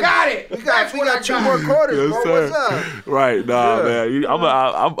and again. I got it. We got 2 more quarters, Yes, bro. sir. What's up? Right, nah,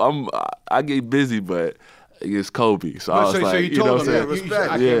 man. I get busy, but it's Kobe. So I was So like, you told what him I'm that. saying?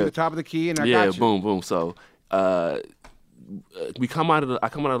 I came to the top of the key, and I Yeah, got you. boom, boom. So I come out of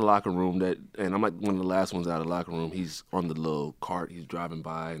the locker room and I'm like one of the last ones out of the locker room. He's on the little cart. He's driving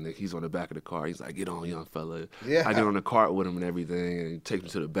by, and he's on the back of the car. He's like, "Get on, young fella." Yeah. I get on the cart with him and everything, and he takes me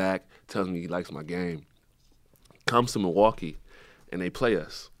to the back, tells me he likes my game. Comes to Milwaukee, and they play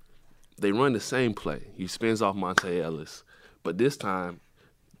us. They run the same play. He spins off Monte Ellis, but this time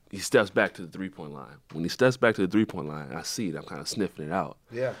he steps back to the three-point line. When he steps back to the three-point line, I see it. I'm kind of sniffing it out.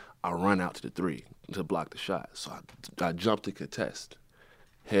 Yeah. I run out to the three to block the shot. So I jump to contest,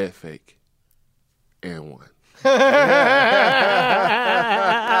 head fake, and one.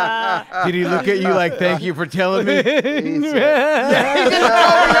 Did he look at you like, thank you for telling me?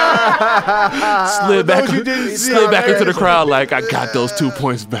 Slid back into the crowd like, I got those 2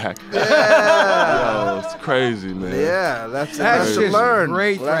 points back. Yo, it's crazy, man. Yeah, that's just learn.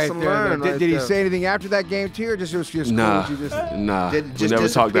 Great right lesson there. learned right Did he there. say anything after that game too, or just it was just Nah, cool? we never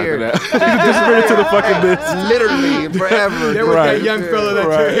talked after disappeared. that. He disappeared into the fucking mist. Literally forever. There was Right. that young fella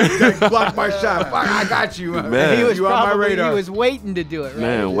that blocked my shot. Fuck, I got you. Man. He was You on my probably radar. he was waiting to do it, right?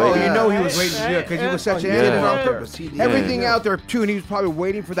 Man, Oh, wait. you know he was waiting to do it because he was such an Yeah. animal out there. Purpose. He did. Everything Yeah. out there too, and he was probably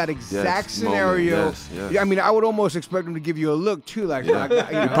waiting for that exact Yes, scenario. moment. Yes. I mean, I would almost expect him to give you a look too, like, Yeah.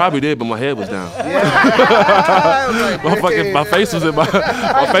 you know. He probably did, but my head was down. Like, my face was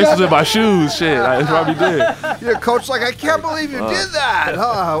in my shoes. Shit, I probably did. Your coach like, I can't believe you did that.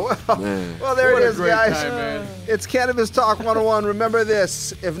 Huh? Well, there What it a is, great guys. time, man. It's Cannabis Talk 101. Remember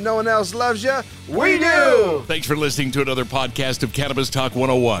this: if no one else loves you, we do. Thanks for listening to another podcast of Cannabis Talk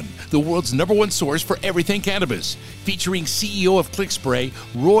 101, the world's #1 source for everything cannabis, featuring CEO of Click Spray,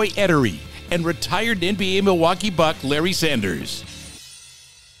 Roy Edery, and retired NBA Milwaukee Buck, Larry Sanders.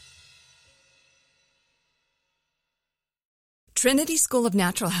 Trinity School of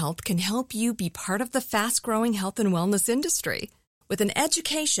Natural Health can help you be part of the fast-growing health and wellness industry. With an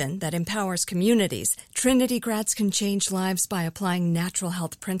education that empowers communities, Trinity grads can change lives by applying natural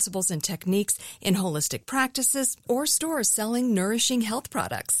health principles and techniques in holistic practices or stores selling nourishing health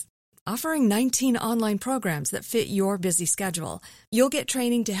products. Offering 19 online programs that fit your busy schedule, you'll get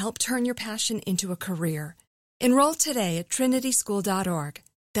training to help turn your passion into a career. Enroll today at trinityschool.org.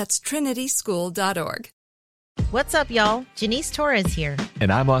 That's trinityschool.org. What's up, y'all? Janice Torres here.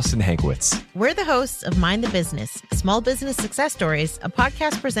 And I'm Austin Hankwitz. We're the hosts of Mind the Business, Small Business Success Stories, a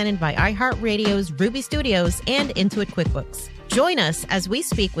podcast presented by iHeartRadio's Ruby Studios and Intuit QuickBooks. Join us as we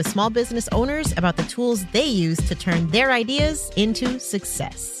speak with small business owners about the tools they use to turn their ideas into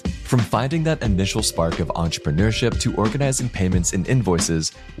success. From finding that initial spark of entrepreneurship to organizing payments and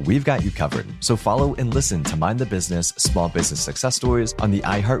invoices, we've got you covered. So follow and listen to Mind the Business, Small Business Success Stories on the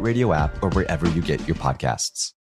iHeartRadio app or wherever you get your podcasts.